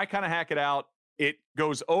 I kind of hack it out. It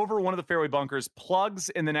goes over one of the fairway bunkers, plugs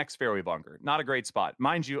in the next fairway bunker. Not a great spot.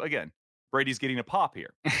 Mind you, again, Brady's getting a pop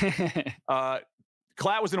here.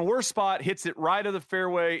 Klatt was in a worse spot, hits it right of the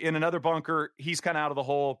fairway in another bunker. He's kind of out of the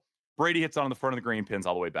hole. Brady hits on the front of the green, pins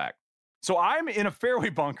all the way back. So I'm in a fairway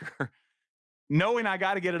bunker knowing I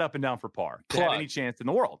got to get it up and down for par to have any chance in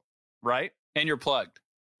the world, right? And you're plugged.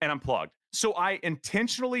 And I'm plugged. So I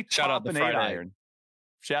intentionally top an 8-iron.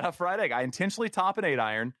 Shout out Fried Egg. I intentionally top an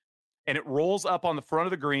 8-iron, and it rolls up on the front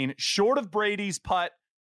of the green, short of Brady's putt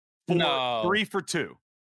for 3 for 2.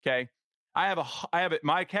 Okay? I have it.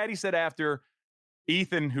 My caddy said after,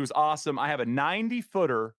 Ethan, who's awesome, I have a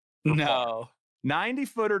 90-footer.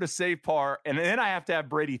 90-footer to save par, and then I have to have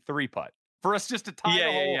Brady 3-putt for us just to tie the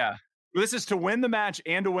hole. Yeah. This is to win the match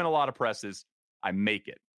and to win a lot of presses. I make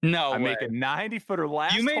it. I make a 90-footer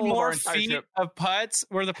last. You made hole more of feet of putts.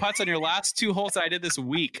 Were the putts on your last 2 holes than I did this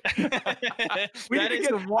week? That is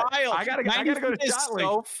wild. I gotta go to shot league.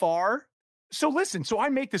 So far. So listen. So I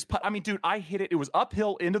make this putt. I mean, dude, I hit it. It was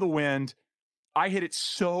uphill into the wind. I hit it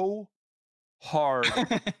so hard.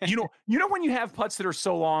 you know when you have putts that are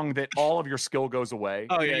so long that all of your skill goes away.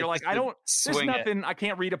 Oh yeah. You're like, there's nothing. I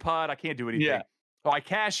can't read a putt. I can't do anything. Yeah. So I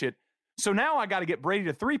cash it. So now I got to get Brady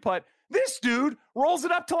to 3-putt. This dude rolls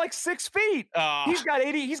it up to like 6 feet. He's got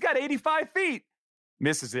 85 feet.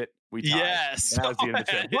 Misses it. We tied. Yes. That was the end of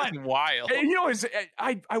the show. But wild.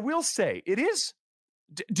 And, I will say it is.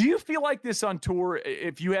 Do you feel like this on tour?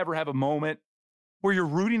 If you ever have a moment where you're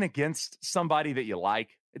rooting against somebody that you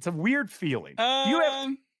like, it's a weird feeling.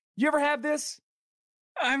 You ever have this?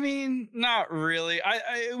 I mean, not really.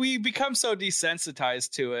 We become so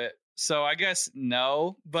desensitized to it. So I guess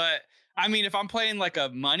no. But I mean, if I'm playing like a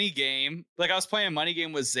money game, like I was playing a money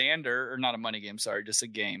game with Xander, or not a money game, sorry, just a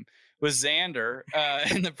game with Xander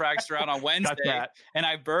in the practice round on Wednesday, and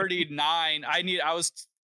I birdied 9. I was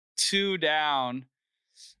 2 down.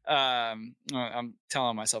 I'm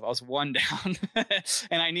telling myself I was 1 down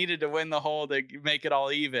and I needed to win the hole to make it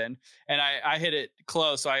all even, and I hit it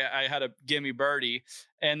close, so I had a gimme birdie,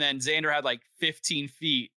 and then Xander had like 15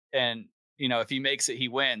 feet, and if he makes it, he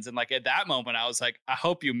wins. And like at that moment I was like, I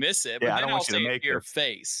hope you miss it, but then I don't want you to make your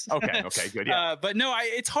face. Okay, good. Yeah. But no,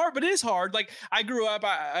 it's hard, but it is hard. Like I grew up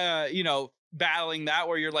battling that,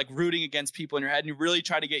 where you're like rooting against people in your head, and you really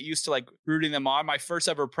try to get used to like rooting them on. My first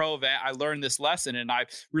ever pro event, I learned this lesson, and I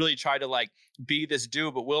really tried to like be this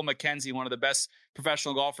dude. But Will McKenzie, one of the best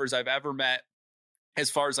professional golfers I've ever met, as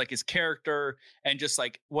far as like his character and just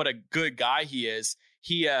like what a good guy he is.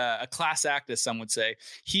 He a class act, as some would say.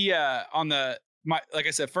 He like I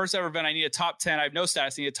said, first ever event, I need a top 10. I have no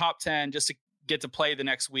stats. I need a top 10 just to get to play the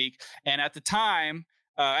next week. And at the time,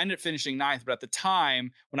 I ended up finishing 9th, but at the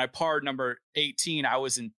time when I parred number 18, I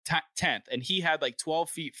was in 10th, and he had like 12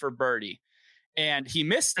 feet for birdie, and he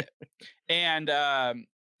missed it. And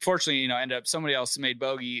fortunately, ended up somebody else made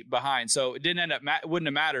bogey behind, so it didn't end up wouldn't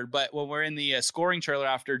have mattered. But when we're in the scoring trailer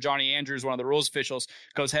after, Johnny Andrews, one of the rules officials,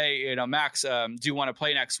 goes, "Hey, Max, do you want to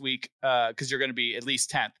play next week? Because you're going to be at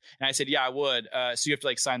least 10th." And I said, "Yeah, I would." So you have to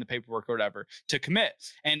like sign the paperwork or whatever to commit.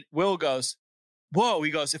 And Will goes, "Whoa!"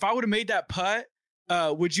 He goes, "If I would have made that putt,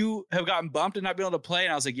 would you have gotten bumped and not be able to play?"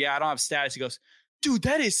 And I was like, "Yeah, I don't have status." He goes, "Dude,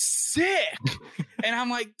 that is sick." And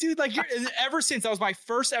I'm like, dude, like ever since that was my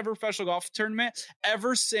first ever professional golf tournament,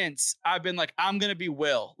 ever since I've been like, I'm going to be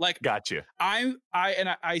Will. Like, got you. I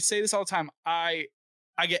say this all the time. I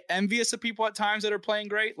get envious of people at times that are playing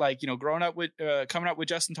great. Like, growing up with, coming up with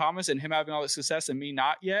Justin Thomas and him having all this success and me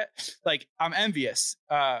not yet. Like, I'm envious.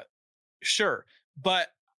 Sure. But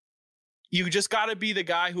you just got to be the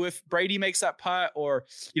guy who, if Brady makes that putt, or,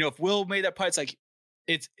 if Will made that putt, it's like,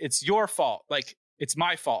 it's your fault. Like, it's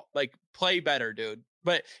my fault. Like, play better, dude.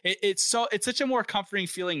 But it's such a more comforting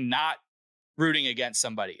feeling not rooting against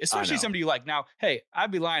somebody, especially somebody you like. Now, hey,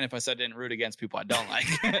 I'd be lying if I said I didn't root against people I don't like.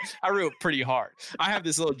 I root pretty hard. I have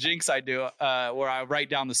this little jinx I do where I write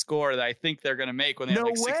down the score that I think they're going to make when they have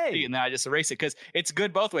like 60, and then I just erase it because it's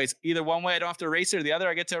good both ways. Either one way I don't have to erase it, or the other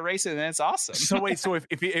I get to erase it, and then it's awesome. So wait, so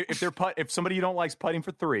if somebody you don't like is putting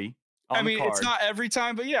for 3. I mean, it's not every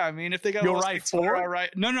time, but yeah. I mean, if they got you'll write 4. I'll write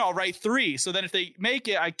I'll write 3. So then if they make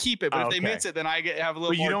it, I keep it. But if they miss it, then I have a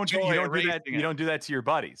little. But you don't do that to your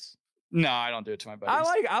buddies. No, I don't do it to my buddies.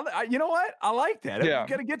 You know what? I like that. Yeah. I'm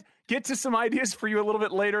gonna get to some ideas for you a little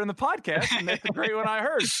bit later in the podcast, and that's a great one I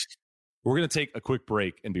heard. We're gonna take a quick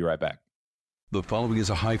break and be right back. The following is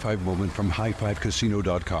a high five moment from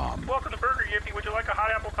highfivecasino.com. Welcome to Burger Yippee. Would you like a hot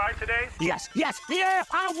apple pie today? Yes, yeah,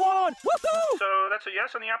 I won! Woohoo! So that's a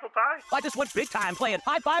yes on the apple pie? I just went big time playing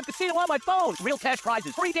High Five Casino on my phone. Real cash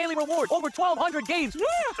prizes, free daily rewards, over 1,200 games. Yeah!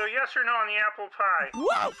 So yes or no on the apple pie?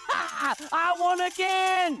 Whoa! I won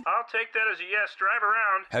again! I'll take that as a yes. Drive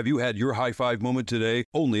around. Have you had your high five moment today?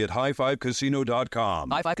 Only at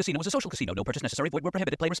highfivecasino.com. High Five Casino is a social casino. No purchase necessary. Void where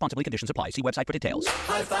prohibited. Play responsibly. Conditions apply. See website for details.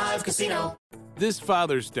 High Five Casino. This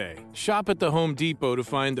Father's Day, shop at the Home Depot to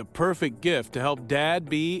find the perfect gift to help Dad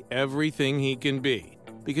be everything he can be.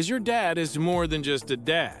 Because your dad is more than just a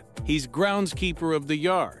dad. He's groundskeeper of the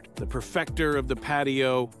yard, the perfecter of the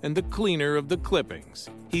patio, and the cleaner of the clippings.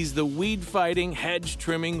 He's the weed-fighting,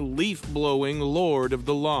 hedge-trimming, leaf-blowing lord of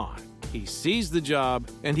the lawn. He sees the job,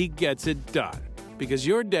 and he gets it done. Because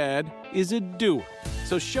your dad is a doer.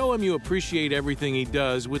 So show him you appreciate everything he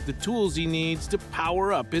does with the tools he needs to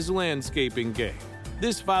power up his landscaping game.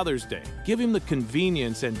 This Father's Day, give him the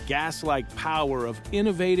convenience and gas-like power of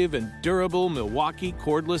innovative and durable Milwaukee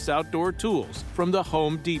cordless outdoor tools from the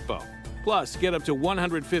Home Depot. Plus, get up to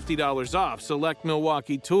 $150 off select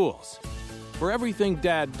Milwaukee tools. For everything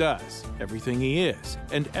Dad does, everything he is,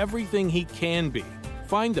 and everything he can be,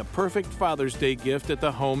 find the perfect Father's Day gift at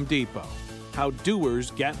the Home Depot. How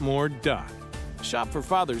doers get more done. Shop for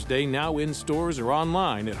Father's Day now in stores or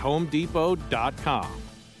online at homedepot.com.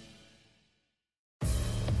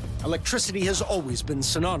 Electricity has always been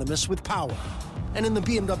synonymous with power. And in the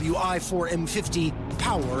BMW i4 M50,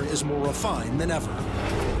 power is more refined than ever.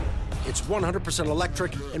 It's 100%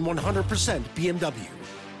 electric and 100% BMW.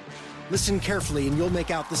 Listen carefully and you'll make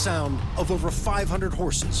out the sound of over 500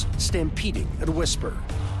 horses stampeding at a whisper.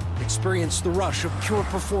 Experience the rush of pure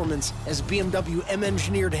performance as BMW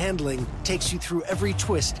M-engineered handling takes you through every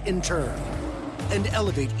twist and turn. And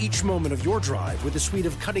elevate each moment of your drive with a suite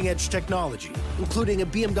of cutting-edge technology, including a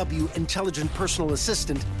BMW intelligent personal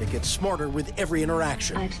assistant that gets smarter with every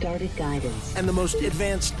interaction. I've started guidance. And the most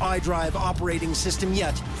advanced iDrive operating system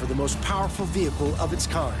yet for the most powerful vehicle of its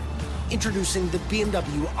kind. Introducing the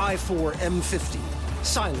BMW i4 M50.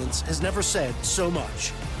 Silence has never said so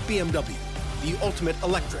much. BMW, the ultimate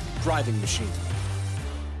electric driving machine.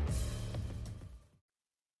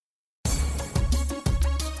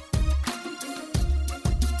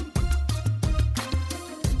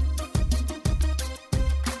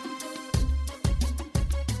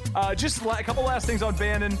 Just a couple last things on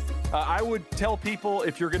Bandon. I would tell people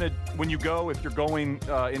if you're going going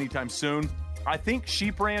anytime soon, I think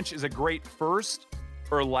Sheep Ranch is a great first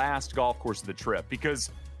or last golf course of the trip because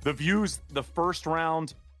the views, the first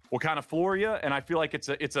round will kind of floor you. And I feel like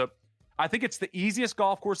I think it's the easiest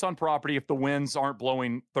golf course on property if the winds aren't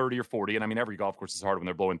blowing 30 or 40. And I mean, every golf course is hard when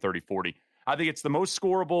they're blowing 30, 40. I think it's the most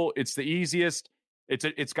scoreable. It's the easiest.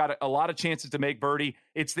 It's got a lot of chances to make birdie.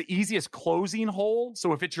 It's the easiest closing hole.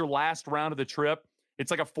 So if it's your last round of the trip,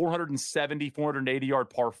 it's like a 470, 480 yard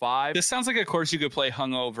par 5. This sounds like a course you could play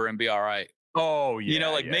hungover and be all right. Oh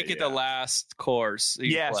yeah, make it the last course.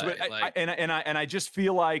 Yes, but I just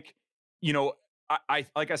feel like, I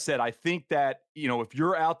like I said, I think that if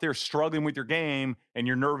you're out there struggling with your game and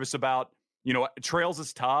you're nervous about, trails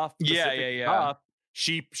is tough. Tough.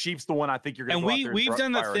 Sheep's the one I think you're going to. And we've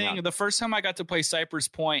done the thing. Out. The first time I got to play Cypress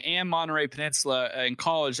Point and Monterey Peninsula in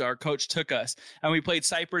college, our coach took us and we played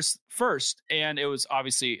Cypress first, and it was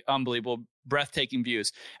obviously unbelievable, breathtaking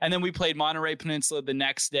views. And then we played Monterey Peninsula the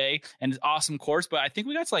next day, and it's an awesome course. But I think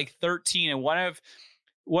we got to like 13, and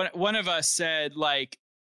one of us said like,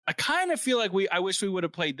 I kind of feel like I wish we would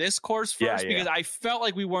have played this course first because I felt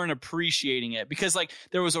like we weren't appreciating it because like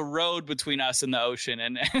there was a road between us and the ocean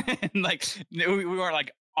and like we weren't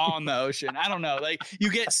like on the ocean. I don't know. Like you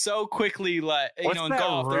get so quickly like, in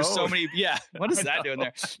golf, road? There's so many. Yeah. What is that doing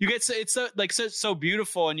there? You get it's so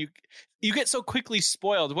beautiful and you get so quickly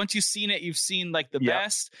spoiled. Once you've seen it, you've seen like the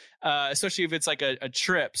best, especially if it's like a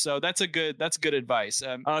trip. So that's good advice.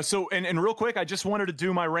 So real quick, I just wanted to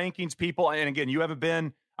do my rankings, people. And again, you haven't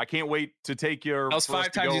been. I can't wait to take your. That was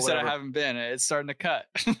 5 times you said I haven't been. It's starting to cut.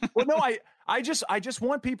 Well, no, I just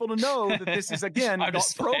want people to know that this is, again,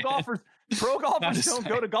 pro golfers don't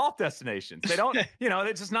go to golf destinations. They don't,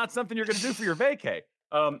 it's just not something you're going to do for your vacay.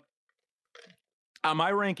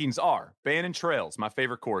 My rankings are Bannon Trails, my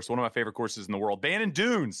favorite course, one of my favorite courses in the world. Bannon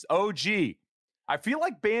Dunes, OG. I feel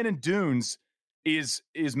like Bannon Dunes is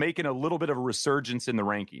making a little bit of a resurgence in the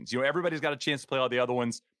rankings. Everybody's got a chance to play all the other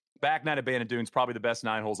ones. Back nine at Bannon Dunes, probably the best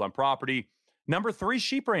 9 holes on property. Number 3,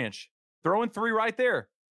 Sheep Ranch. Throwing 3 right there.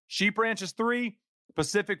 Sheep Ranch is 3,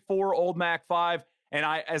 Pacific 4, Old Mac 5. And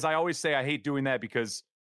as I always say, I hate doing that because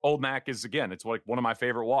Old Mac is, again, it's like one of my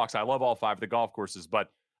favorite walks. I love all 5 of the golf courses,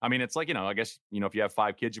 but I mean, it's like, I guess, if you have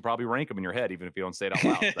 5 kids, you probably rank them in your head, even if you don't say it out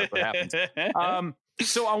loud. That's what happens.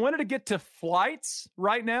 So I wanted to get to flights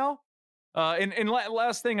right now. And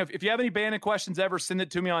last thing, if you have any Bannon questions ever, send it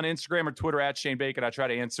to me on Instagram or Twitter at Shane Bacon. I try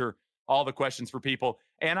to answer all the questions for people.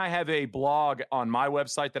 And I have a blog on my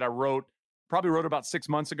website that I probably wrote about 6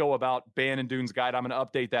 months ago about Bannon Dunes Guide. I'm going to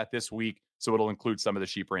update that this week, so it'll include some of the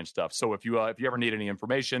Sheep Ranch stuff. So if you ever need any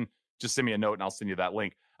information, just send me a note and I'll send you that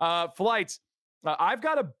link. Flights. I've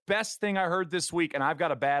got a best thing I heard this week, and I've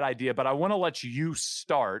got a bad idea, but I want to let you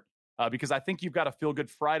start because I think you've got a Feel Good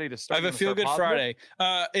Friday to start. I have a Feel Good Friday.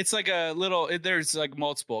 It's like a little, there's like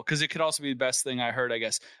multiple, because it could also be the best thing I heard, I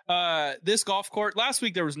guess. This golf course, last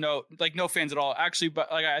week there was no fans at all. Actually,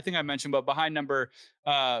 but like I think I mentioned, but behind number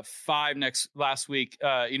 5 last week,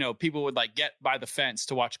 people would like get by the fence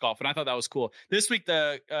to watch golf, and I thought that was cool. This week,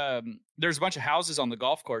 there's a bunch of houses on the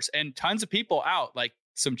golf course and tons of people out, like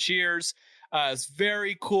some cheers. It's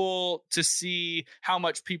very cool to see how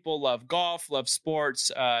much people love golf, love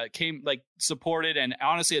sports, supported, and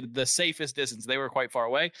honestly, at the safest distance. They were quite far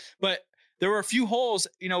away, but there were a few holes,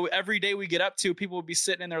 every day we get up to, people would be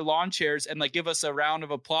sitting in their lawn chairs and like give us a round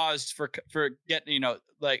of applause for getting,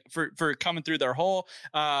 for coming through their hole.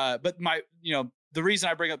 But the reason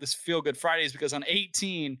I bring up this Feel Good Friday is because on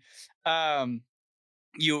 18,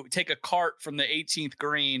 you take a cart from the 18th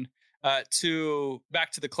green back to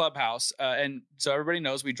the clubhouse. And so everybody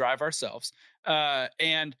knows we drive ourselves.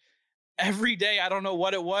 And every day, I don't know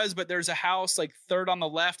what it was, but there's a house like third on the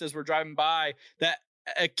left as we're driving by that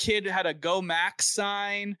a kid had a Go Max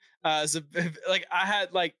sign. It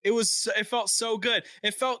felt so good.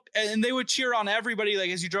 It felt, and they would cheer on everybody, like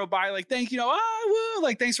as you drove by, like, thank you, woo,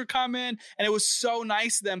 like, thanks for coming. And it was so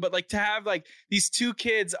nice to them. But like to have like these 2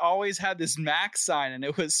 kids always had this Max sign, and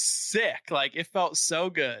it was sick. Like it felt so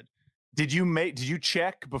good. Did you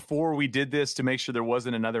check before we did this to make sure there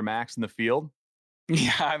wasn't another Max in the field?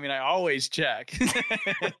 Yeah, I mean, I always check.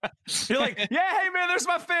 You're like, yeah, hey, man, there's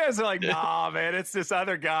my fans. They're like, nah, man, it's this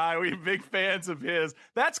other guy. We're big fans of his.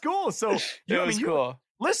 That's cool. So cool.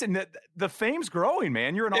 Listen, the fame's growing,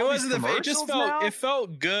 man. You're in all these commercials now. It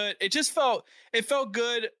felt good. It felt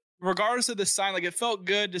good regardless of the sign. Like, it felt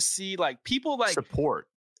good to see, like, people, like, support.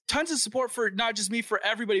 Tons of support for not just me, for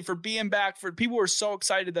everybody, for being back, for people who were so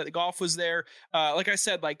excited that the golf was there. Like I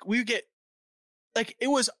said, like, we get, like, it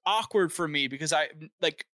was awkward for me because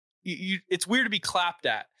it's weird to be clapped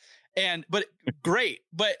at, but great.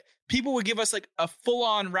 But people would give us like a full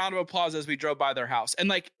on round of applause as we drove by their house. And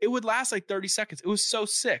like, it would last like 30 seconds. It was so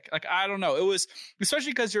sick. Like, I don't know. It was,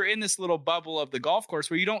 especially because you're in this little bubble of the golf course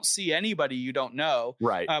where you don't see anybody you don't know.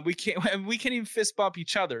 Right. We can't even fist bump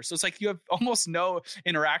each other. So it's like, you have almost no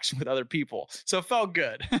interaction with other people. So it felt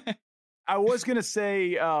good. I was going to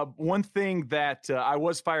say one thing that I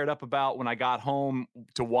was fired up about when I got home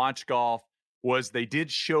to watch golf was they did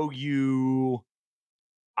show you,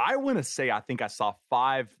 I want to say, I think I saw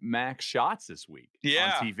 5 Max shots this week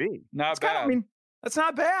on TV. Not bad. That's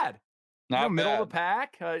not bad. Not bad. Middle of the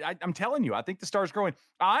pack. I'm telling you, I think the star's growing.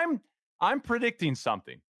 I'm predicting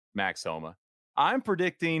something, Max Homa. I'm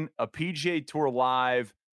predicting a PGA Tour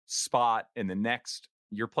Live spot in the next,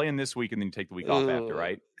 you're playing this week and then you take the week off after,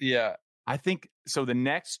 right? Yeah. I think so. The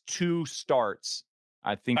next 2 starts,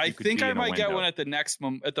 I think I might get one at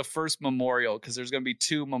the first Memorial, because there's going to be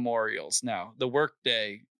 2 memorials now. The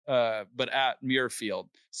Workday, but at Muirfield.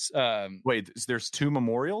 Wait, there's 2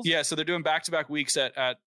 memorials? Yeah, so they're doing back-to-back weeks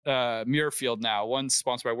at Muirfield now. One's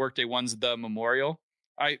sponsored by Workday, one's the Memorial.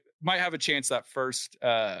 I might have a chance that first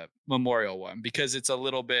Memorial one, because it's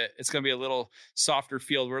going to be a little softer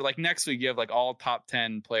field where like next week you have like all top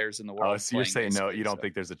 10 players in the world. Oh, so you're saying no, you don't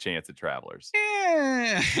think there's a chance at Travelers?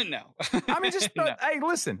 No. I mean, just no. Hey,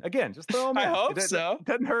 listen, again, just throw them in. I hope so.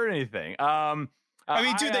 Doesn't hurt anything. I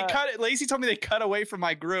mean, dude, they cut it. Lacey told me they cut away from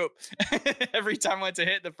my group every time I went to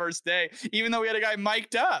hit the first day, even though we had a guy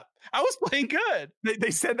mic'd up. I was playing good.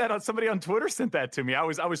 They said that somebody on Twitter sent that to me. I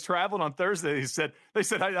was traveling on Thursday. They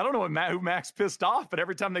said I don't know who Max pissed off, but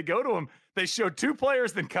every time they go to him, they show 2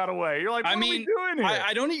 players then cut away. You're like, what are we doing here?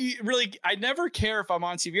 I don't really. I never care if I'm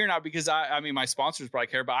on TV or not because I mean my sponsors probably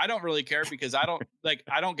care, but I don't really care because I don't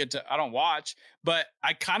I don't watch. But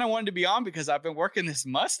I kind of wanted to be on because I've been working this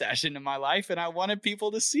mustache into my life and I wanted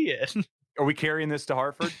people to see it. Are we carrying this to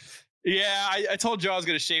Hartford? Yeah, I told Joe I was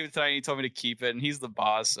going to shave it tonight. And he told me to keep it, and he's the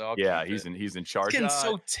boss. So he's in charge. It's getting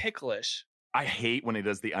so ticklish. I hate when he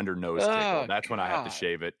does the under nose tickle. That's when I have to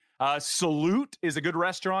shave it. Salute is a good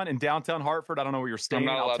restaurant in downtown Hartford. I don't know where you're staying.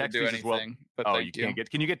 I'm not allowed to do anything. But you can't get.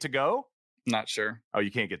 Can you get to go? Not sure. Oh, you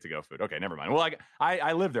can't get to go food. Okay, never mind. Well,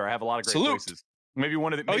 I live there. I have a lot of great places. Maybe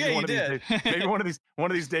one of the. Maybe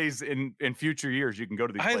one of these days in future years you can go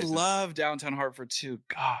to these places. I love downtown Hartford too.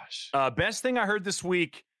 Gosh. Best thing I heard this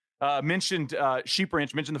week. Mentioned Sheep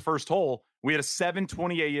Ranch, mentioned the first hole. We had a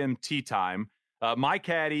 7:20 a.m. tee time. My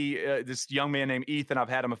caddy, this young man named Ethan, I've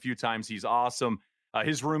had him a few times. He's awesome.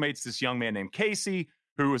 His roommate's this young man named Casey,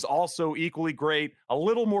 who is also equally great, a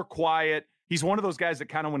little more quiet. He's one of those guys that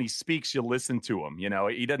kind of when he speaks, you listen to him. You know,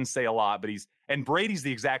 he doesn't say a lot, but and Brady's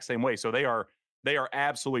the exact same way. So they are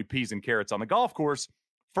absolutely peas and carrots on the golf course.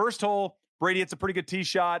 First hole, Brady hits a pretty good tee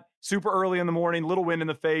shot, super early in the morning, little wind in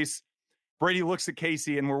the face. Brady looks at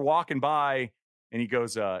Casey and we're walking by and he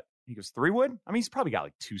goes 3-wood? I mean, he's probably got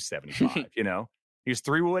like 275, you know? He goes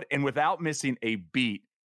 3-wood. And without missing a beat,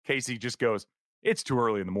 Casey just goes, it's too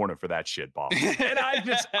early in the morning for that shit, boss. And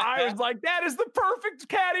I was like, that is the perfect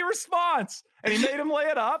caddy response. And he made him lay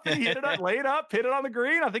it up and he hit it up, lay it up, hit it on the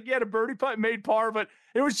green. I think he had a birdie putt, made par, but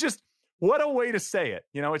it was just, what a way to say it.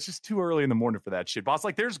 You know, it's just too early in the morning for that shit, boss.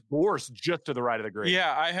 Like there's gorse just to the right of the green.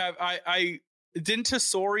 Yeah, I didn't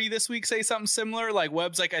Tesori this week say something similar? Like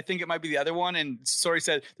Webb's like, I think it might be the other one. And Tesori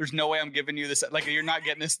said, there's no way I'm giving you this. Like, you're not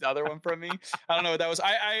getting this other one from me. I don't know what that was.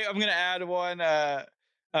 I'm going to add one.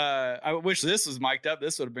 I wish this was mic'd up.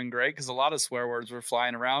 This would have been great because a lot of swear words were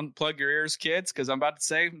flying around. Plug your ears, kids, because I'm about to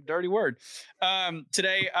say a dirty word.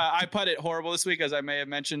 Today, I putted horrible this week, as I may have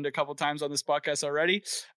mentioned a couple times on this podcast already.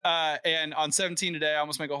 And on 17 today, I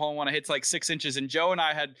almost make a hole in one. I hit like 6 inches. And Joe and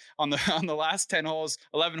I had on the last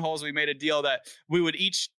 11 holes, we made a deal that we would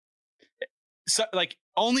each. So, like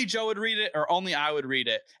only Joe would read it or only I would read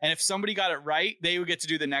it. And if somebody got it right, they would get to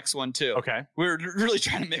do the next one too. Okay. We were really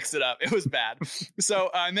trying to mix it up. It was bad.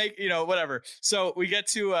 So I whatever. So we get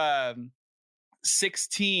to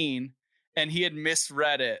 16 and he had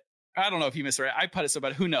misread it. I don't know if he misread it. I put it so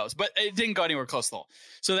bad. Who knows? But it didn't go anywhere close to the hole.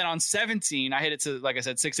 So then on 17, I hit it to, like I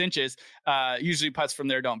said, 6 inches. Usually putts from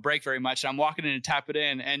there don't break very much. And I'm walking in to tap it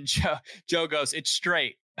in and Joe goes, it's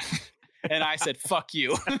straight. And I said, fuck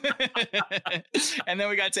you. And then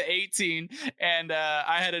we got to 18 and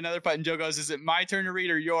I had another putt and Joe goes, is it my turn to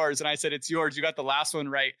read or yours? And I said, it's yours. You got the last one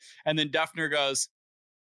right. And then Duffner goes,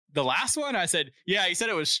 the last one? I said, yeah, he said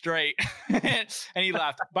it was straight. And he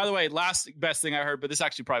laughed. By the way, last best thing I heard, but this is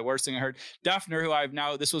actually probably worst thing I heard. Duffner,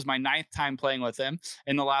 who this was my 9th time playing with him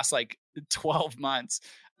in the last like 12 months.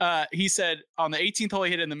 He said on the 18th hole, he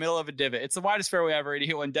hit in the middle of a divot. It's the widest fairway ever. And he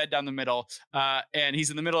hit one dead down the middle. And he's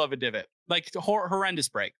in the middle of a divot, like horrendous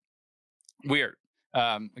break. Weird.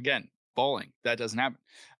 Again, bowling, that doesn't happen.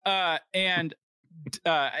 And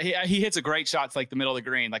he hits a great shot to like the middle of the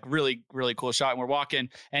green, like really, really cool shot. And we're walking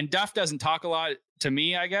and Duff doesn't talk a lot to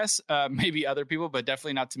me, I guess, maybe other people, but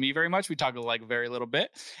definitely not to me very much. We talk like very little bit.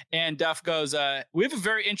 And Duff goes, we have a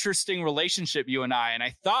very interesting relationship, you and I. And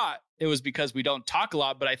I thought it was because we don't talk a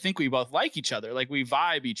lot, but I think we both like each other. Like we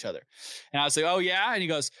vibe each other. And I was like, oh yeah. And he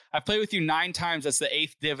goes, I played with you 9 times. That's the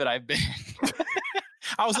 8th divot I've been in.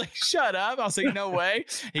 I was like, shut up. I was like, no way.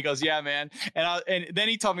 He goes, yeah, man. And then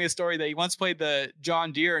he told me a story that he once played the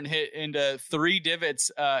John Deere and hit into 3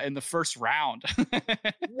 divots in the first round.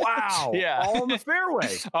 Wow. Yeah. All in the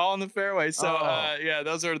fairway. All in the fairway. So, yeah,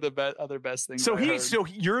 those are the other best things. So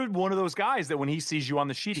you're one of those guys that when he sees you on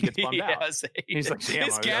the sheet, he gets bummed out. Yes. He's like, damn.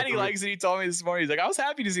 His caddy likes it. He told me this morning. He's like, I was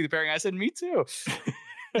happy to see the pairing. I said, me too.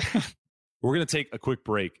 We're going to take a quick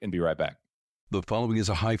break and be right back. The following is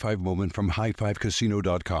a high five moment from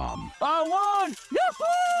highfivecasino.com. I won! Yahoo!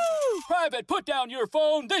 Private, put down your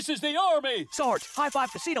phone. This is the Army. Sarge, High Five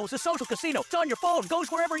Casino is a social casino. It's on your phone. Goes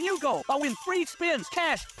wherever you go. I win free spins,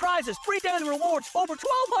 cash, prizes, free daily rewards, over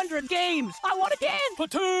 1,200 games. I won again.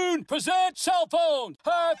 Platoon, present cell phone.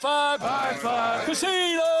 High Five. High Five.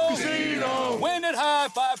 Casino. Win at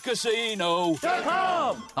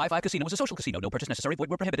highfivecasino.com. High Five Casino is a social casino. No purchase necessary. Void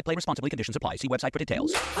where prohibited. Play responsibly. Conditions apply. See website for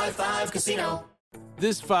details. High Five Casino.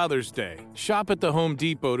 This Father's Day, shop at the Home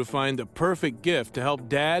Depot to find the perfect gift to help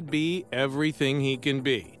Dad be everything he can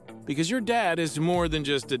be. because your dad is more than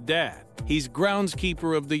just a dad. He's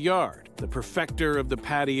groundskeeper of the yard, the perfecter of the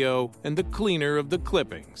patio, and the cleaner of the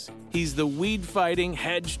clippings. He's the weed-fighting,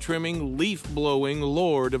 hedge-trimming, leaf-blowing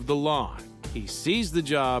lord of the lawn. He sees the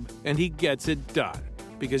job, and he gets it done,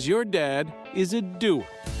 because your dad is a doer.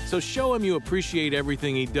 So show him you appreciate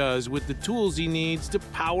everything he does with the tools he needs to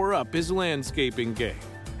power up his landscaping game.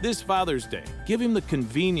 This Father's Day, give him the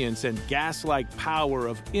convenience and gas-like power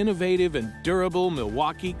of innovative and durable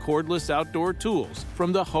Milwaukee cordless outdoor tools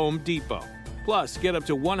from the Home Depot. Plus, get up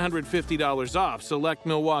to $150 off select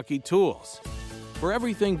Milwaukee tools. For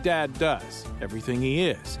everything Dad does, everything he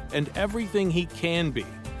is, and everything he can be,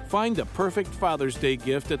 find the perfect Father's Day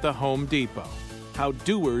gift at the Home Depot. How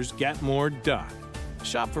doers get more done.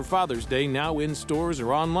 Shop for Father's Day now in stores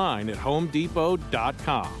or online at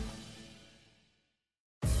homedepot.com.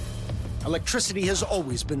 Electricity has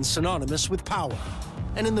always been synonymous with power.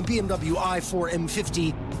 And in the BMW i4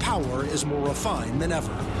 M50, power is more refined than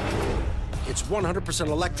ever. It's 100%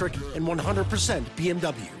 electric and 100%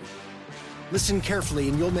 BMW. Listen carefully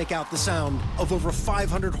and you'll make out the sound of over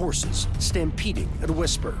 500 horses stampeding at a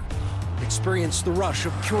whisper. Experience the rush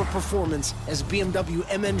of pure performance as BMW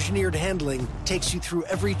M-engineered handling takes you through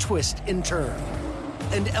every twist and turn.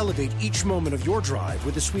 And elevate each moment of your drive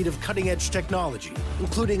with a suite of cutting-edge technology,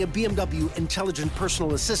 including a BMW intelligent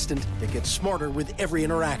personal assistant that gets smarter with every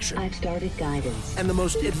interaction. I've started guidance. And the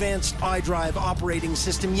most advanced iDrive operating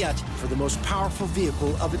system yet for the most powerful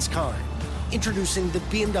vehicle of its kind. Introducing the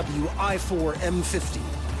BMW i4 M50.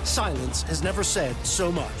 Silence has never said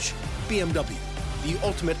so much. BMW, the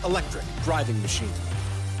ultimate electric driving machine.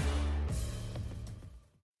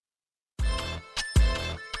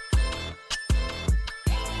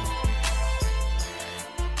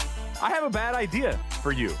 I have a bad idea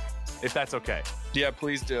for you, if that's okay. Yeah,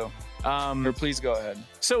 please do. Or please go ahead.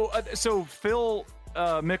 So Phil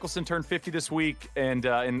Mickelson turned 50 this week, and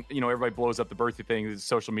you know, everybody blows up the birthday thing,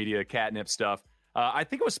 social media, catnip stuff. I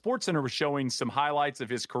think it was SportsCenter was showing some highlights of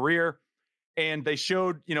his career, and they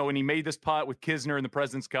showed, you know, when he made this putt with Kisner in the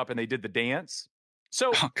President's Cup, and they did the dance.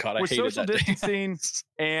 So with social distancing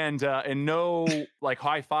and no like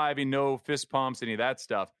high-fiving, no fist pumps, any of that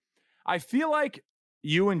stuff, I feel like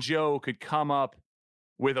you and Joe could come up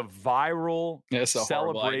with a viral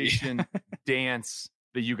celebration dance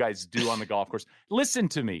that you guys do on the golf course. Listen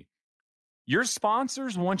to me. Your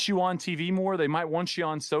sponsors want you on TV more. They might want you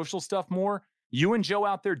on social stuff more. You and Joe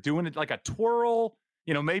out there doing it like a twirl.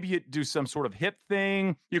 You know, maybe you do some sort of hip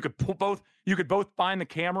thing. You could both find the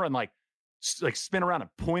camera and like spin around and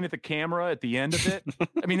point at the camera at the end of it.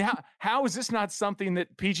 I mean, how is this not something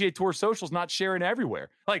that PGA Tour Social's not sharing everywhere?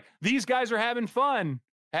 Like, these guys are having fun.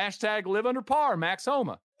 Hashtag live under par, Max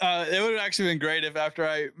Homa. It would have actually been great if after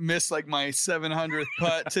I missed like my 700th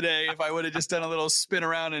putt today, if I would have just done a little spin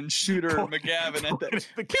around and Shooter McGavin at the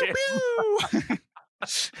pew, pew.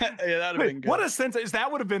 Yeah, that'd have been good. What a sense of,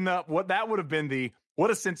 what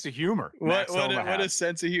a sense of humor. What a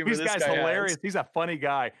sense of humor. This guy's hilarious. He's a funny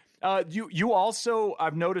guy. You also,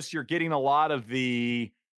 I've noticed you're getting a lot of the,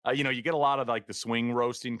 you get a lot of like the swing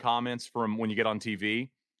roasting comments from when you get on TV.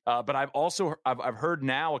 But I've heard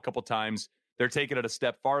now a couple times they're taking it a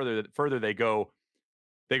step further. They go,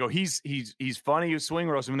 he's funny, you swing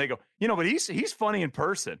roast him. And they go, but he's funny in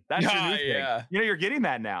person. That's your new thing. You're getting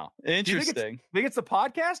that now. Interesting. You think it's the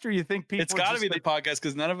podcast, or you think people? It's got to be the podcast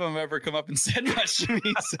because none of them have ever come up and said much to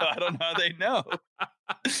me, so I don't know how they know.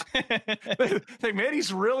 Think, man,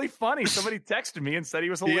 he's really funny. Somebody texted me and said he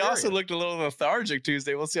was hilarious. He also looked a little lethargic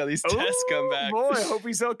Tuesday. We'll see how these tests come back. Boy, I hope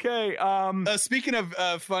he's okay. Speaking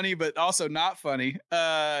of funny but also not funny,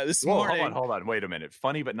 this morning. Hold on. Wait a minute.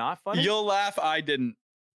 Funny but not funny? You'll laugh. I didn't.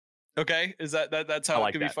 Okay, is that's how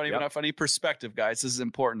it can be funny but not funny? Perspective, guys. This is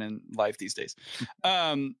important in life these days.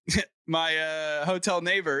 My hotel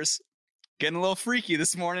neighbors getting a little freaky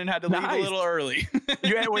this morning. Had to leave a little early.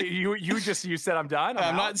 You said I'm done.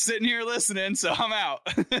 I'm not sitting here listening, so I'm out.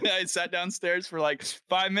 I sat downstairs for like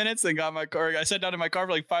 5 minutes and got my car. I sat down in my car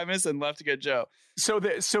for like 5 minutes and left to get Joe. So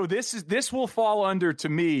this will fall under, to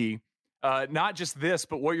me, not just this,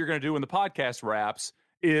 but what you're going to do when the podcast wraps.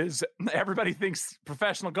 Is everybody thinks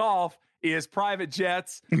professional golf is private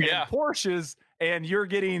jets and Porsches, and you're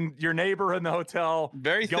getting your neighbor in the hotel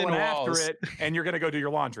very thin going walls. after it, and you're going to go do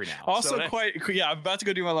your laundry now. Also, I'm about to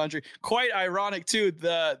go do my laundry. Quite ironic too.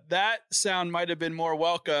 That sound might have been more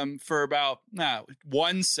welcome for about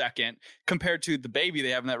 1 second compared to the baby they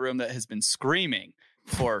have in that room that has been screaming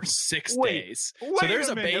for 6 days. So there's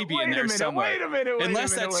a baby in there somewhere.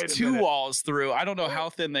 Unless that's two walls through. I don't know how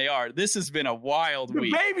thin they are. This has been a wild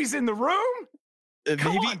week. The baby's in the room?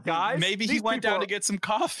 Come on, guys. Maybe he went down to get some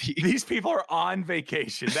coffee. These people are on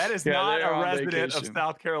vacation. That is not a resident of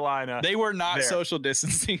South Carolina. They were not social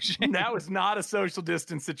distancing. That was not a social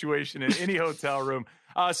distance situation in any hotel room.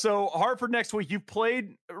 So Hartford next week. You've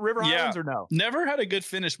played River Highlands or no? Never had a good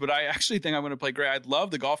finish, but I actually think I'm going to play great. I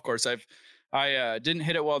love the golf course. I didn't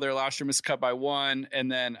hit it well there last year, missed cut by one,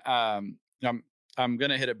 and then I'm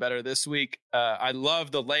going to hit it better this week. I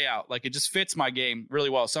love the layout. Like, it just fits my game really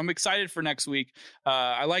well. So I'm excited for next week.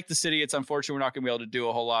 I like the city. It's unfortunate we're not going to be able to do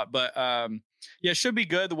a whole lot, but it should be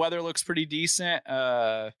good. The weather looks pretty decent.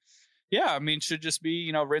 I mean, should just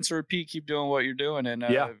be, rinse or repeat, keep doing what you're doing. And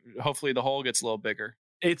hopefully the hole gets a little bigger.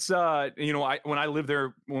 It's, when I lived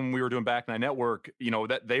there, when we were doing Back Nine Network,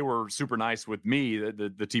 that they were super nice with me,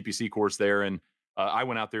 the TPC course there. And I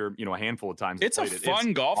went out there, a handful of times. It's a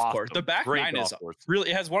fun golf course. The Back Nine is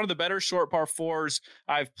really, it has one of the better short par fours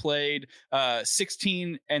I've played.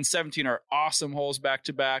 16 and 17 are awesome holes back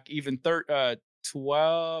to back. Even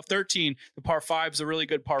 12, 13, the par 5 is a really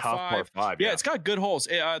good par 5. Yeah, it's got good holes.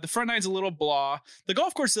 The front nine's a little blah. The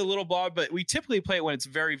golf course is a little blah, but we typically play it when it's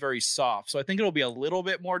very, very soft. So I think it'll be a little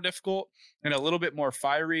bit more difficult and a little bit more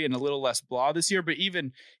fiery and a little less blah this year. But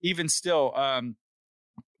even still,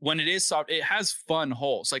 when it is soft, it has fun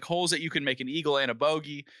holes, like holes that you can make an eagle and a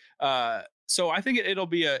bogey. So I think it'll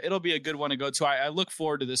be a good one to go to. I look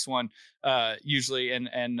forward to this one usually, and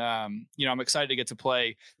I'm excited to get to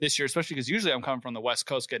play this year, especially because usually I'm coming from the West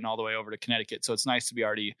Coast, getting all the way over to Connecticut. So it's nice to be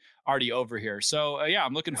already over here. So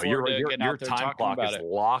I'm looking forward to getting out there and talking about it. Your time clock is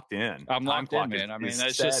locked in. I'm locked in, man. I mean,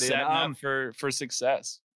 that's just setting up for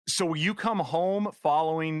success. So you come home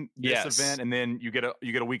following this event, and then you get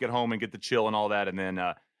a week at home and get to chill and all that, and then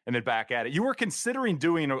back at it. You were considering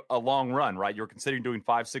doing a long run, right? You were considering doing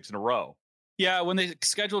 5-6 in a row. Yeah, when the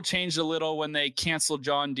schedule changed a little, when they canceled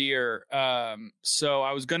John Deere. So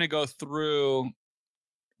I was going to go through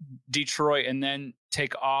Detroit and then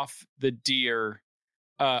take off the Deere,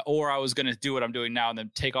 or I was going to do what I'm doing now and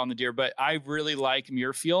then take on the Deere. But I really like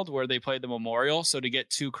Muirfield, where they played the Memorial. So to get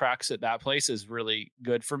 2 cracks at that place is really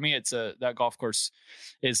good for me. That golf course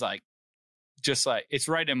is it's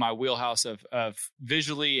right in my wheelhouse of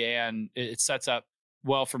visually, and it sets up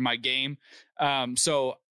well for my game.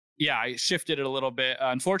 I shifted it a little bit.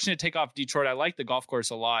 Unfortunate to take off Detroit. I like the golf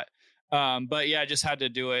course a lot. But I just had to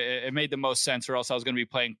do it. It made the most sense, or else I was going to be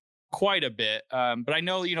playing quite a bit. But I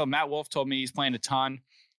know, Matt Wolff told me he's playing a ton.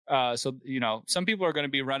 So some people are going to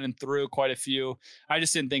be running through quite a few. I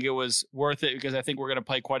just didn't think it was worth it, because I think we're going to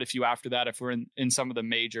play quite a few after that if we're in some of the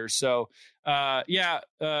majors. So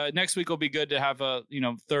next week will be good to have a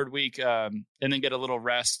third week and then get a little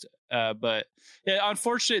rest. But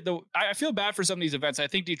unfortunately, I feel bad for some of these events. I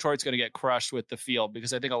think Detroit's going to get crushed with the field,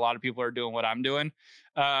 because I think a lot of people are doing what I'm doing.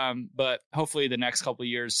 But hopefully the next couple of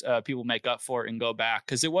years, people make up for it and go back,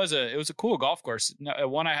 because it was a cool golf course.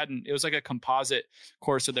 One it was like a composite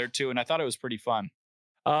course of there too, and I thought it was pretty fun.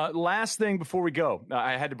 Last thing before we go,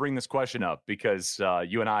 I had to bring this question up because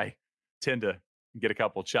you and I tend to get a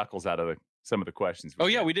couple chuckles out of some of the questions.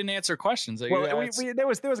 We didn't answer questions. There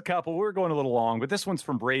was a couple. We were going a little long, but this one's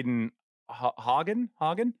from Braden Hagen.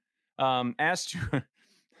 Asked you.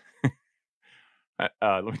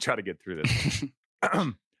 Let me try to get through this.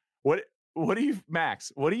 What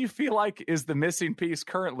do you feel like is the missing piece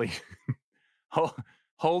currently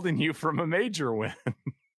holding you from a major win?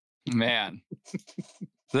 Man,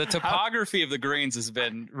 the topography of the greens has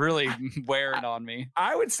been really wearing on me.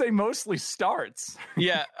 I would say mostly starts.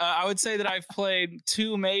 I would say that I've played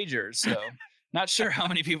 2 majors, so not sure how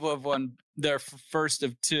many people have won their first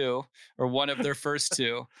of 2 or one of their first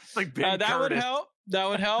 2. Like that would help. That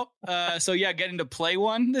would help. Getting to play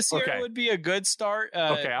one this year would be a good start.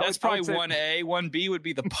 That's probably 1A. 1B would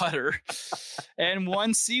be the putter. And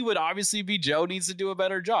 1C would obviously be Joe needs to do a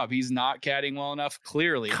better job. He's not caddying well enough,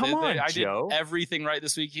 clearly. I did everything right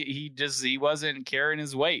this week. He wasn't carrying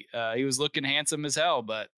his weight. He was looking handsome as hell,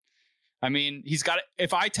 but I mean, he's got it.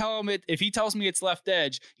 If he tells me it's left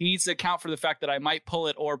edge, he needs to account for the fact that I might pull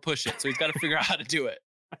it or push it. So he's got to figure out how to do it.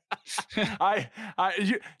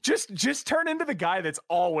 You just turn into the guy that's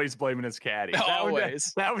always blaming his caddy. That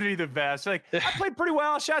would be the best. Like, I played pretty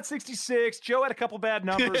well, shot 66. Joe had a couple bad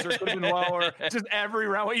numbers, or could have been lower. Just every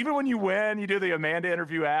round, even when you win, you do the Amanda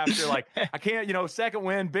interview after. Like, I can't, second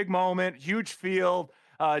win, big moment, huge field.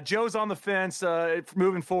 Joe's on the fence,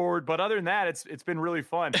 moving forward. But other than that, it's been really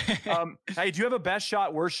fun. Hey, do you have a best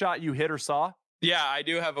shot, worst shot you hit or saw? Yeah, I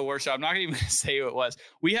do have a workshop. I'm not even going to say who it was.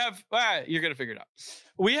 We have, you're going to figure it out.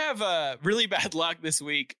 We have really bad luck this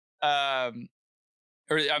week. In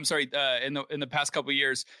the past couple of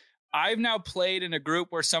years, I've now played in a group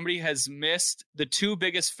where somebody has missed the 2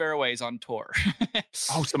 biggest fairways on tour.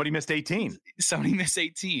 Oh, somebody missed 18. Somebody missed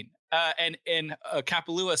 18. And in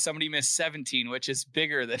Kapalua, somebody missed 17, which is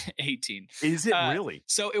bigger than 18. Is it really?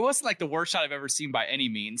 So it wasn't like the worst shot I've ever seen by any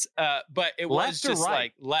means. But it was just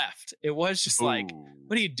like left. It was just like,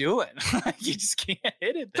 what are you doing? You just can't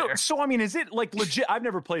hit it there. So I mean, is it like legit? I've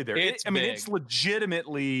never played there. It's I mean, it's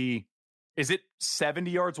legitimately. Is it 70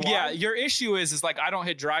 yards wide? Yeah. Your issue is like I don't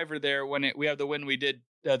hit driver there when we have the wind we did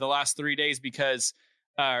the last 3 days because,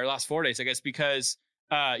 or last 4 days, I guess, because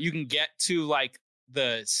you can get to like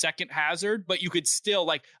the second hazard, but you could still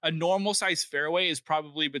like a normal size fairway is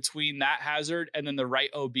probably between that hazard and then the right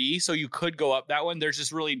OB. So you could go up that one. There's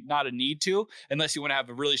just really not a need to, unless you want to have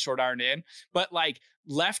a really short iron in, but like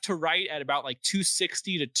left to right at about like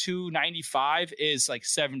 260 to 295 is like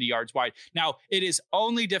 70 yards wide. Now it is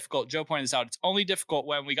only difficult. Joe pointed this out. It's only difficult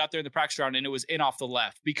when we got there in the practice round and it was in off the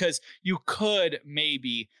left because you could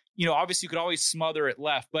maybe, obviously you could always smother it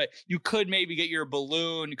left, but you could maybe get your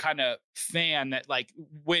balloon kind of fan that like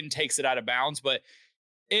wind takes it out of bounds. But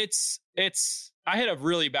I hit a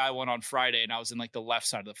really bad one on Friday and I was in like the left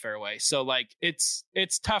side of the fairway. So like it's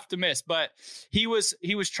tough to miss, but he was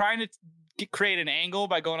trying to create an angle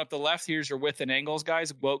by going up the left. Here's your width and angles,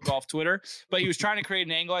 guys, Woke Golf Twitter. But he was trying to create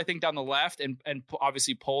an angle, I think, down the left and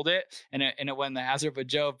obviously pulled it and it went in the hazard. But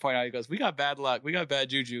Joe pointed out, he goes, we got bad luck. We got bad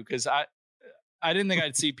juju because I didn't think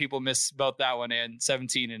I'd see people miss both that one and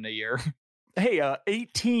 17 in a year. Hey,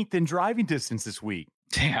 18th in driving distance this week.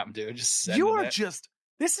 Damn, dude. This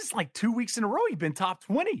is like 2 weeks in a row. You've been top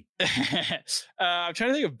 20. I'm trying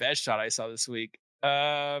to think of best shot I saw this week.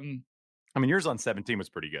 I mean, yours on 17 was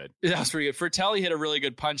pretty good. That was pretty good. Fratelli hit a really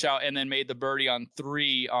good punch out and then made the birdie on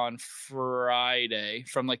 3 on Friday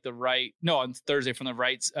from like on Thursday from the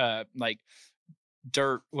right, like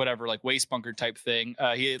dirt, whatever, like waist bunker type thing.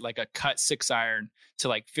 He had like a cut 6-iron to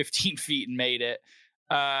like 15 feet and made it.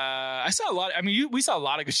 I saw a lot. I mean, we saw a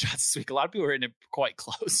lot of good shots this week. A lot of people were in it quite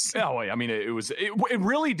close. Oh, I mean, it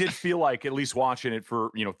really did feel like, at least watching it for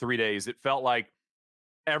 3 days, it felt like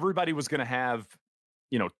everybody was going to have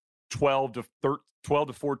 12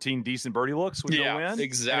 to 14 decent birdie looks would go in.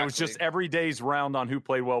 Exactly. And it was just every day's round on who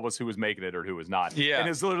played well was who was making it or who was not. Yeah. And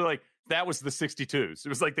it was literally like, that was the 62s. It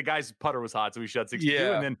was like the guy's putter was hot, so he shot 62.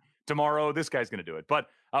 Yeah. And then tomorrow, this guy's going to do it. But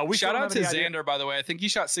shout out to Xander, by the way. I think he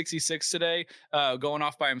shot 66 today, going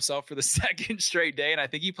off by himself for the second straight day. And I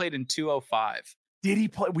think he played in 205. Did he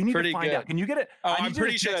play? We need to find out. Can you get it? Oh, I'm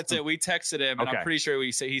pretty sure that's it. We texted him, and I'm pretty sure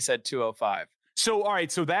he said 205. So, all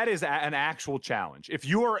right. So that is an actual challenge. If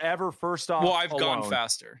you are ever first off, I've gone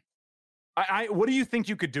faster. What do you think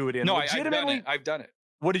you could do it in? No, I've done it.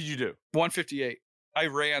 What did you do? 158. I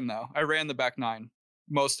ran though. I ran the back 9,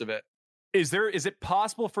 most of it. Is it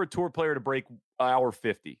possible for a tour player to break hour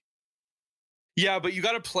 50? Yeah, but you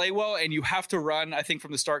got to play well and you have to run, I think,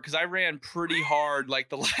 from the start, because I ran pretty hard like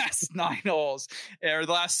the last 9 holes or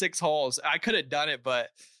the last 6 holes. I could have done it, but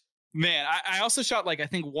man, I also shot like I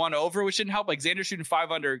think 1 over, which didn't help. Like Xander shooting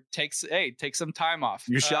 5 under take some time off.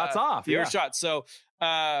 Your shot's off. Your shot. So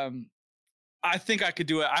I think I could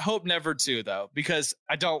do it. I hope never to, though, because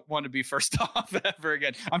I don't want to be first off ever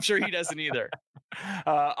again. I'm sure he doesn't either.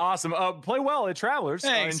 Awesome. Play well at Travelers.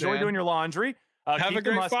 Thanks, enjoy doing your laundry. Have a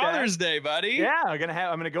great Father's Day, buddy. Yeah, I'm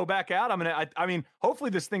gonna go back out. I mean,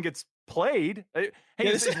 hopefully this thing gets played. Hey,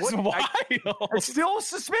 this is wild. It's still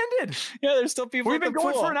suspended. Yeah, there's still people. We've been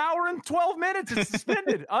going for an hour and 12 minutes. It's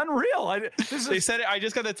suspended. Unreal. They said it. I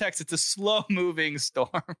just got the text. It's a slow moving storm.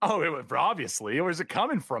 Oh, obviously. Where's it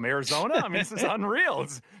coming from? Arizona? I mean, this is unreal.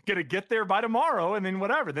 It's gonna get there by tomorrow, and then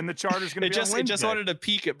whatever. Then the charter's gonna be on Wednesday. It just wanted to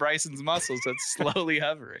peek at Bryson's muscles, so it's slowly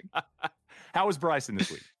hovering. How was Bryson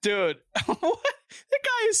this week? Dude, that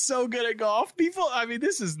guy is so good at golf.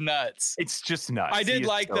 This is nuts. It's just nuts. I did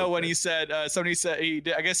when he said, somebody said,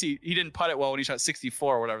 I guess he didn't putt it well when he shot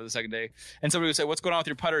 64 or whatever the second day. And somebody would say, what's going on with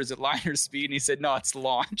your putter? Is it line or speed? And he said, no, it's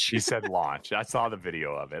launch. He said launch. I saw the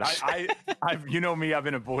video of it. I've you know me, I've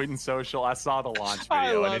been avoiding social. I saw the launch video.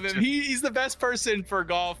 I love him. He's the best person for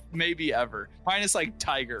golf maybe ever. Minus like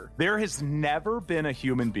Tiger. There has never been a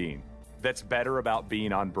human being that's better about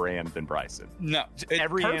being on brand than Bryson. No,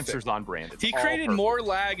 every answer's on brand. He created more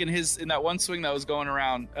lag in that one swing that was going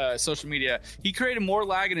around social media. He created more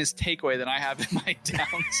lag in his takeaway than I have in my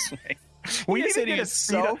downswing. We need to get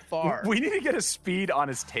so far. We need to get a speed on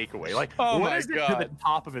his takeaway. Like, what is it to the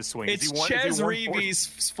top of his swing? It's Ches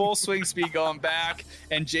Reeves' full swing speed going back,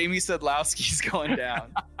 and Jamie Sedlowski's going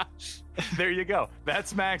down. There you go.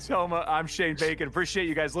 That's Max Homa. I'm Shane Bacon. Appreciate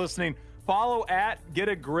you guys listening. Follow at Get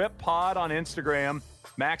a Grip Pod on Instagram.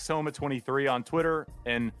 MaxHoma23 on Twitter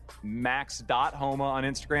and Max.Homa on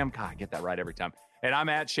Instagram. God, I get that right every time. And I'm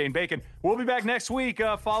at Shane Bacon. We'll be back next week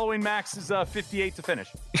following Max's 58 to finish.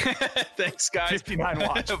 Thanks, guys. 59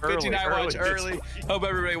 watch. 59 watch early. Hope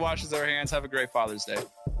everybody washes their hands. Have a great Father's Day.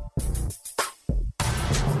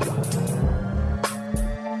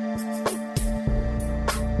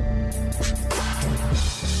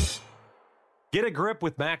 Get a Grip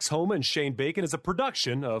with Max Homa and Shane Bacon is a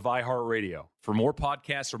production of iHeartRadio. For more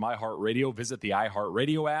podcasts from iHeartRadio, visit the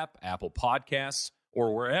iHeartRadio app, Apple Podcasts,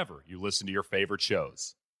 or wherever you listen to your favorite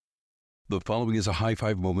shows. The following is a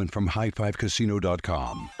high-five moment from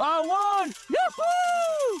highfivecasino.com. I won! Yahoo!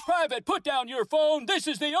 Private, put down your phone. This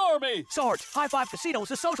is the Army. Sarge, High Five Casino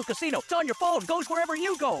is a social casino. It's on your phone. Goes wherever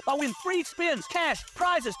you go. I win free spins, cash,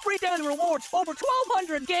 prizes, free daily rewards, over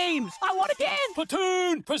 1,200 games. I won again.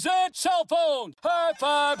 Platoon, present cell phone. High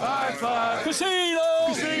Five. High Five. Casino.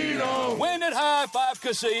 Casino. Win at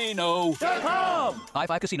highfivecasino.com. High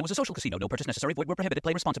Five Casino is a social casino. No purchase necessary. Void where prohibited.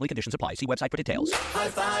 Play responsibly. Conditions apply. See website for details. High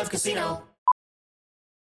Five Casino.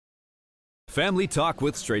 Family Talk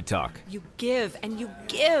with Straight Talk. You give and you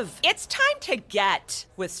give. It's time to get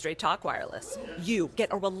with Straight Talk Wireless. You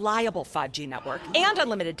get a reliable 5G network and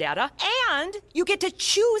unlimited data, and you get to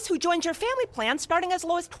choose who joins your family plan starting as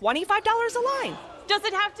low as $25 a line. Does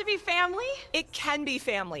it have to be family? It can be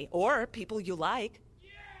family or people you like.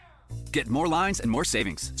 Get more lines and more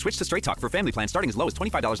savings. Switch to Straight Talk for family plans starting as low as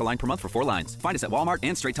 $25 a line per month for 4 lines. Find us at Walmart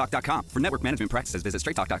and straighttalk.com. For network management practices, visit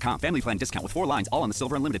straighttalk.com. Family plan discount with 4 lines, all on the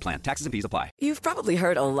Silver Unlimited plan. Taxes and fees apply. You've probably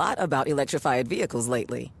heard a lot about electrified vehicles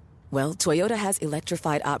lately. Well, Toyota has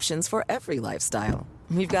electrified options for every lifestyle.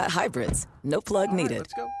 We've got hybrids, no plug needed.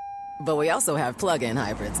 Let's go. But we also have plug-in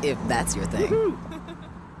hybrids, if that's your thing.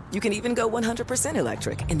 You can even go 100%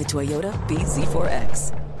 electric in the Toyota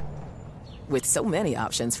bZ4X. With so many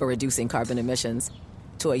options for reducing carbon emissions,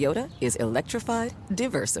 Toyota is electrified,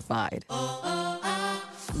 diversified.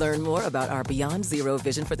 Learn more about our Beyond Zero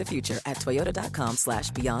vision for the future at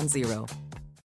toyota.com/beyond zero.